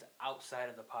conversations outside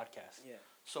of the podcast. Yeah.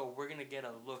 So we're gonna get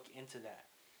a look into that.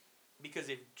 Because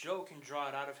if Joe can draw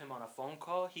it out of him on a phone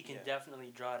call, he can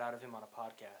definitely draw it out of him on a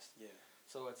podcast. Yeah.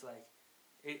 So it's like,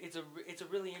 it's a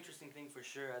really interesting thing for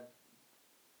sure.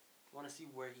 I want to see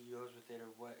where he goes with it, or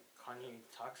what Kanye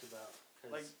talks about.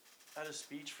 Like at a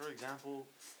speech, for example,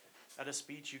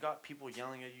 you got people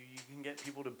yelling at you. You can get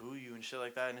people to boo you and shit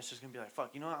like that, and it's just gonna be like,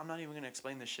 fuck. You know what? I'm not even gonna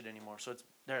explain this shit anymore. So it's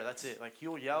there. That's it. Like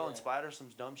he'll yell and splatter some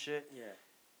dumb shit. Yeah.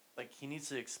 Like he needs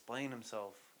to explain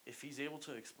himself. If he's able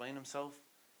to explain himself,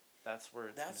 that's where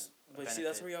it's.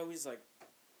 That's where he always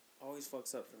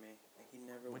fucks up for me. Like he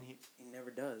never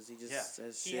does. He just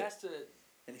says shit. He has to.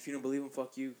 And if you don't believe him,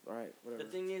 fuck you. All right, whatever. The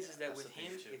thing is that with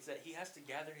him, it's that he has to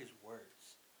gather his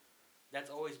words. That's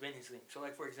always been his thing. So,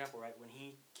 like, for example, right, when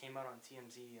he came out on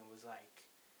TMZ and was like,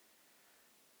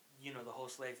 the whole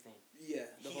slave thing. Yeah.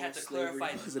 He had to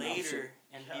clarify later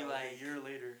and be like... a year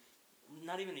later.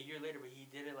 Not even a year later, but he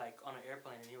did it, like, on an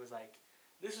airplane, and he was like,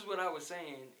 this is what I was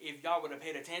saying if y'all would have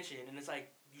paid attention. And it's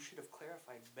like, you should have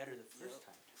clarified better the first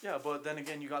time. Yeah, but then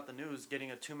again, you got the news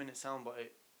getting a 2-minute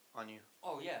soundbite on you.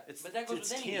 Oh, yeah. But that goes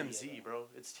with any TMZ, media, bro.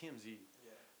 It's TMZ.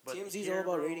 Yeah. But TMZ's all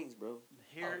about ratings, bro.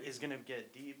 Here is going to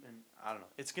get deep, and I don't know.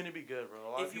 It's going to be good, bro.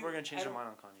 A lot of people are going to change their mind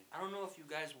on Kanye. I don't know if you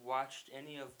guys watched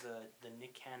any of the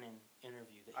Nick Cannon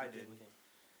interview that he did with him.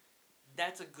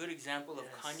 that's a good example of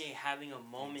Yes. Kanye having a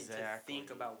moment to Exactly.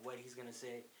 think about what he's gonna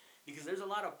say, because there's a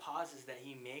lot of pauses that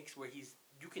he makes where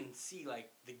you can see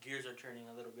like the gears are turning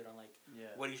a little bit on like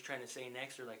what he's trying to say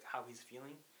next or like how he's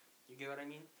feeling. You get what I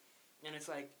mean? And it's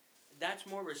like that's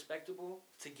more respectable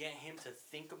to get him to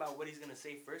think about what he's gonna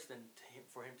say first than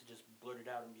for him to just blurt it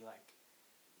out and be like,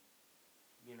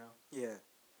 you know. Yeah,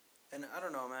 and I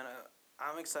don't know, man.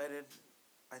 I'm excited.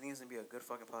 I think it's gonna be a good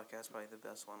fucking podcast. Probably the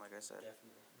best one, like I said.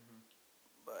 Definitely.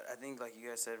 But I think, like you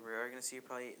guys said, we are gonna see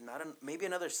probably maybe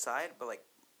another side, but like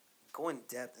go in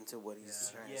depth into what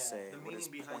he's trying to say. The what his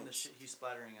meaning behind the points. shit he's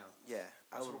splattering out. Yeah,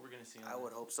 That's what we're gonna see. I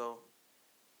would hope so.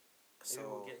 Maybe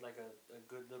we'll get like a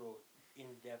good little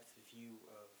in-depth view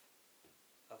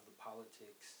of the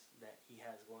politics that he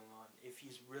has going on if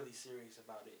he's really serious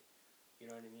about it. You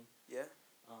know what I mean? Yeah.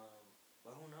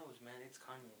 But who knows, man? It's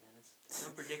Kanye, man. It's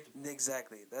unpredictable.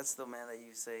 Exactly. That's the man that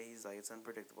you say he's like, it's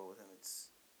unpredictable with him. There's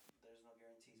no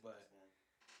guarantees with this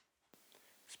man.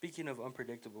 Speaking of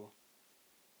unpredictable,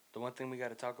 the one thing we got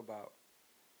to talk about.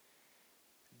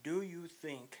 Do you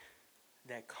think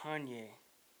that Kanye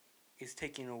is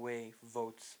taking away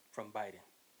votes from Biden?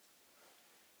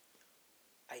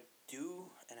 I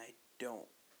do and I don't.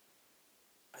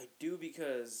 I do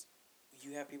because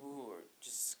you have people who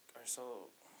are so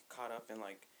caught up in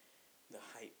like the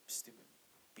hype, stupid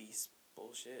beast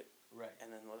bullshit. Right.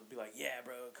 And then they'll be like, yeah,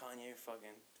 bro, Kanye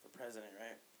fucking for president,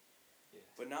 right? Yes.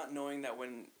 But not knowing that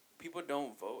when people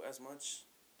don't vote as much,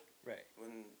 right,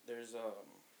 when there's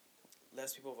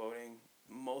less people voting,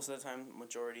 most of the time,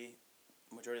 majority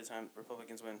of the time,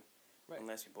 Republicans win. Right. When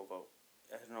less people vote.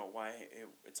 I don't know why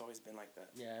it's always been like that.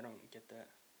 Yeah, I don't get that.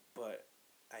 But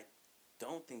I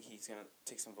don't think he's going to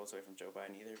take some votes away from Joe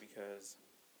Biden either, because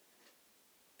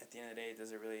at the end of the day, it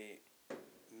doesn't really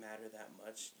matter that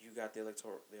much. You got the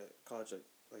college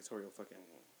electoral fucking...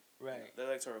 Right. You know, the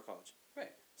electoral college.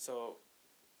 Right. So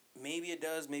maybe it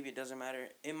does, maybe it doesn't matter.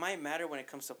 It might matter when it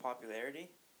comes to popularity.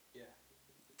 Yeah.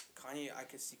 I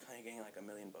could see Kanye getting like 1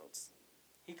 million votes.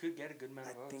 He could get a good amount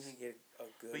of votes. I think he'd get a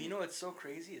good... But you know what's so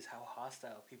crazy is how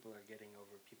hostile people are getting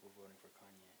over people voting for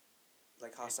Kanye.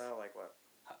 Like hostile, like what?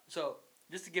 So,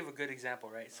 just to give a good example,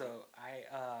 right? So,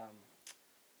 I,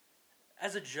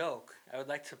 as a joke, I would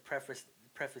like to preface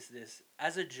this.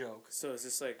 As a joke... So, is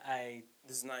this like...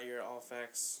 This is not your all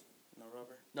facts, no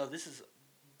rubber? No, this is...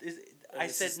 I'm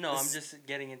just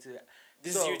getting into it.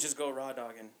 This is you just go raw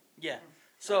dogging. Yeah.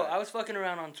 So, I was fucking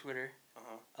around on Twitter.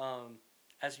 Uh-huh.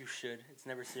 As you should. It's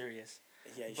never serious.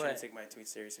 Yeah, you shouldn't take my tweet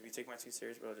serious. If you take my tweet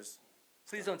serious, bro, just...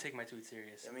 Please don't take my tweet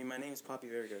serious. I mean, my name's Poppy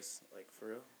Vergas. Like, for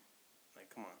real? Like,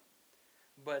 come on.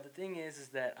 But the thing is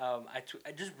that I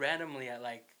just randomly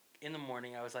in the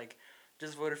morning, I was like,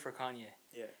 just voted for Kanye.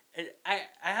 Yeah. I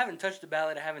haven't touched the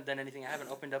ballot. I haven't done anything. I haven't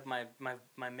opened up my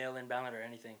mail-in ballot or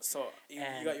anything. So, you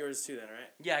got yours too then, right?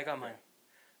 Yeah, I got mine.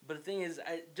 But the thing is,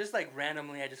 I just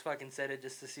randomly, I just fucking said it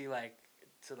just to see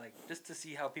just to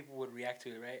see how people would react to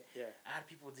it, right? Yeah. I had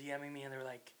people DMing me and they were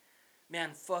like,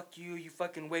 man, fuck you. You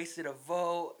fucking wasted a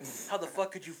vote. How the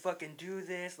fuck could you fucking do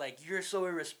this? Like, you're so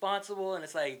irresponsible. And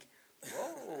it's like,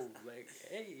 whoa, like,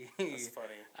 hey. That's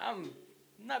funny. I'm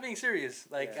not being serious.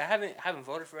 Like, I haven't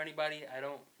voted for anybody. I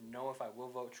don't know if I will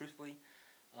vote, truthfully.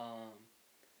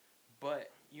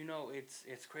 But, you know,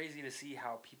 it's crazy to see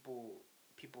how people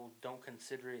don't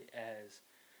consider it as...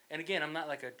 And again, I'm not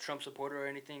like a Trump supporter or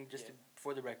anything,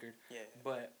 for the record. Yeah.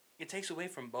 But it takes away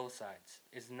from both sides.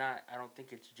 It's not... I don't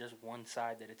think it's just one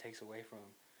side that it takes away from.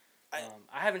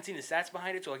 I haven't seen the stats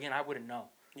behind it, so again, I wouldn't know.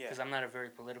 Yeah. Because I'm not a very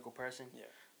political person. Yeah.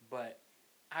 But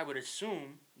I would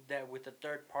assume that with a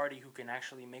third party who can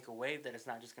actually make a wave, that it's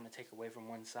not just going to take away from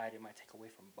one side. It might take away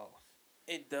from both.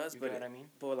 It does, but... You know what I mean?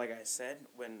 But like I said,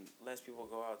 when less people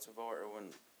go out to vote, or when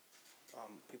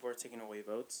people are taking away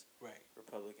votes, right,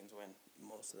 Republicans win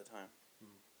most of the time.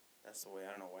 That's the way. I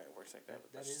don't know why it works like that.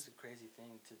 That is a crazy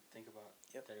thing to think about.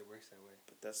 Yep. That it works that way.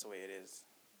 But that's the way it is.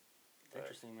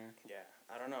 Interesting, man. Yeah,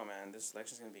 I don't know, man. This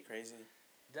election's gonna be crazy.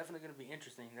 Definitely gonna be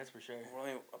interesting. That's for sure. We're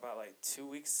only about 3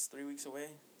 weeks away.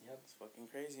 Yep. It's fucking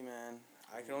crazy, man.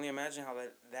 I can only imagine how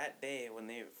that day when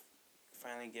they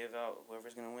finally give out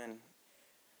whoever's gonna win.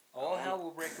 All hell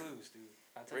will break loose, dude.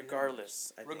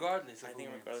 Regardless. I think wins.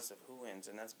 Regardless of who wins,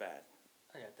 and that's bad.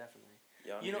 Oh yeah, definitely.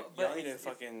 Y'all need to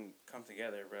fucking come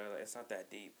together, bro. Like, it's not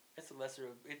that deep. It's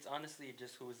honestly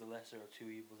just who is the lesser of two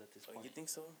evils at this point. You think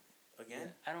so?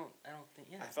 Again? Yeah, I don't think.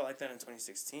 Yeah. I felt like that in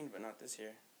 2016, but not this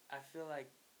year. I feel like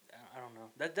I don't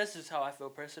know. That's just how I feel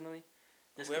personally.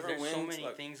 Just because there's so many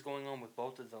things going on with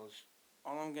both of those.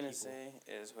 All I'm gonna say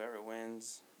is whoever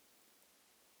wins,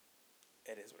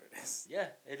 it is what it is. Yeah,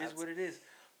 it is what it is.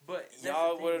 But that's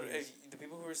y'all the would thing is- the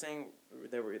people who were saying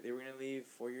they were gonna leave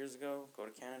 4 years ago, go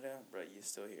to Canada, bro. You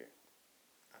still here?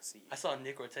 I see you. I saw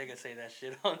Nick Ortega say that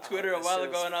shit on Oh, Twitter a that while shit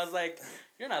ago, was- and I was like,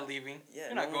 "You're not leaving. Yeah,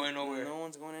 You're not going nowhere." No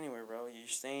one's going anywhere, bro. You're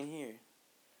staying here.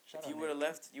 Shout If out you Nick. would have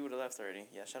left, you would have left already.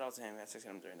 Yeah, shout out to him. I texted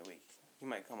him during the week. He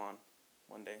might come on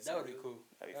one day. That would be cool.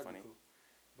 That'd be That'd funny. Be cool.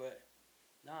 But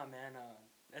nah, man,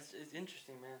 it's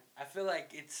interesting, man. I feel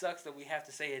like it sucks that we have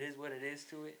to say it is what it is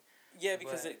to it. Yeah,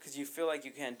 because But- you feel like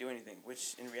you can't do anything,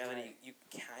 which in reality Right. you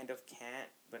kind of can't.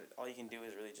 But all you can do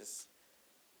is really just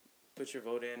put your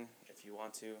vote in if you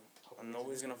want to. I'm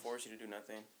nobody's gonna force you to do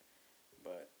nothing,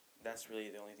 but that's really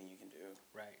the only thing you can do.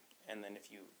 Right. And then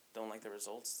if you don't like the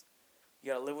results,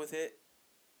 you gotta live with it.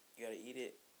 You gotta eat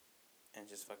it, and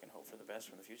just fucking hope for the best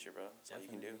for the future, bro. That's all you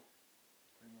can do.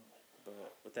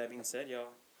 But with that being said, y'all,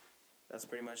 that's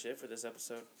pretty much it for this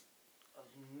episode.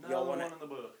 Another Y'all wanna- one in the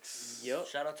books. Yep.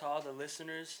 Shout out to all the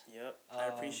listeners. Yep. I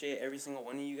appreciate every single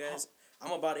one of you guys.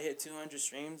 I'm about to hit 200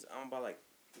 streams. I'm about like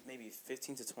maybe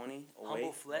 15 to 20 away.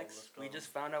 Humble flex. let's We go. just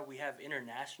found out we have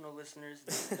international listeners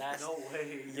this last No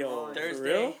way. Yo, Come on. for Thursday.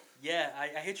 real? Yeah, I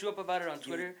hit you up about it on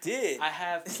Twitter. You did. I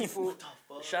have people. What the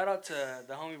fuck? Shout out to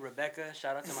the homie Rebecca.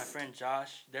 Shout out to my friend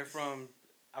Josh. They're from,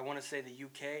 I want to say, the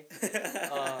UK.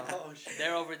 Oh, shit.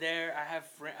 They're over there. I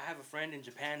have a friend in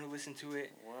Japan who listened to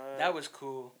it. What? That was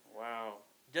cool. Wow.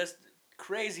 Just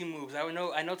crazy moves. I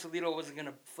know Toledo wasn't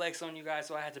gonna flex on you guys,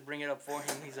 so I had to bring it up for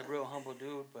him. He's a real humble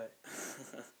dude, but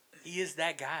he is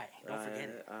that guy. Don't forget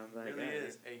it. I'm He that really guy.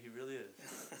 is. Hey, he really is.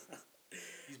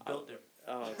 He's built different.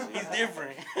 Oh, He's geez.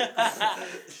 different.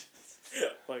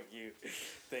 Fuck you.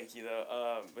 Thank you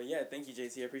though. But yeah, thank you,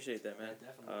 JT. I appreciate that, man. Yeah,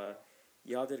 definitely.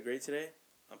 Y'all did great today.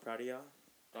 I'm proud of y'all.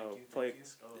 Thank you, Probably, thank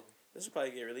you. Oh. this will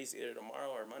probably get released either tomorrow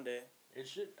or Monday. It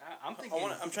should. I'm thinking.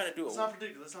 I'm trying to do Let's it. not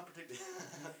predict it. Let's not predict it.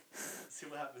 See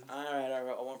what happens. All right. I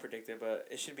won't predict it, but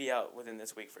it should be out within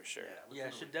this week for sure. Yeah,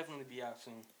 it should definitely be out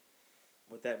soon.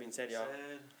 With that being said, y'all,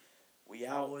 we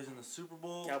out. Cowboys in the Super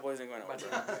Bowl. Cowboys ain't going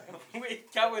nowhere.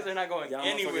 Wait, Cowboys are not going Y'all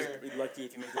anywhere. motherfuckers be lucky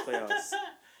if you make the playoffs.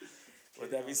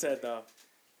 With that being said, though,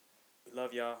 we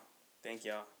love y'all. Thank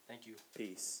y'all. Thank you.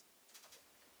 Peace.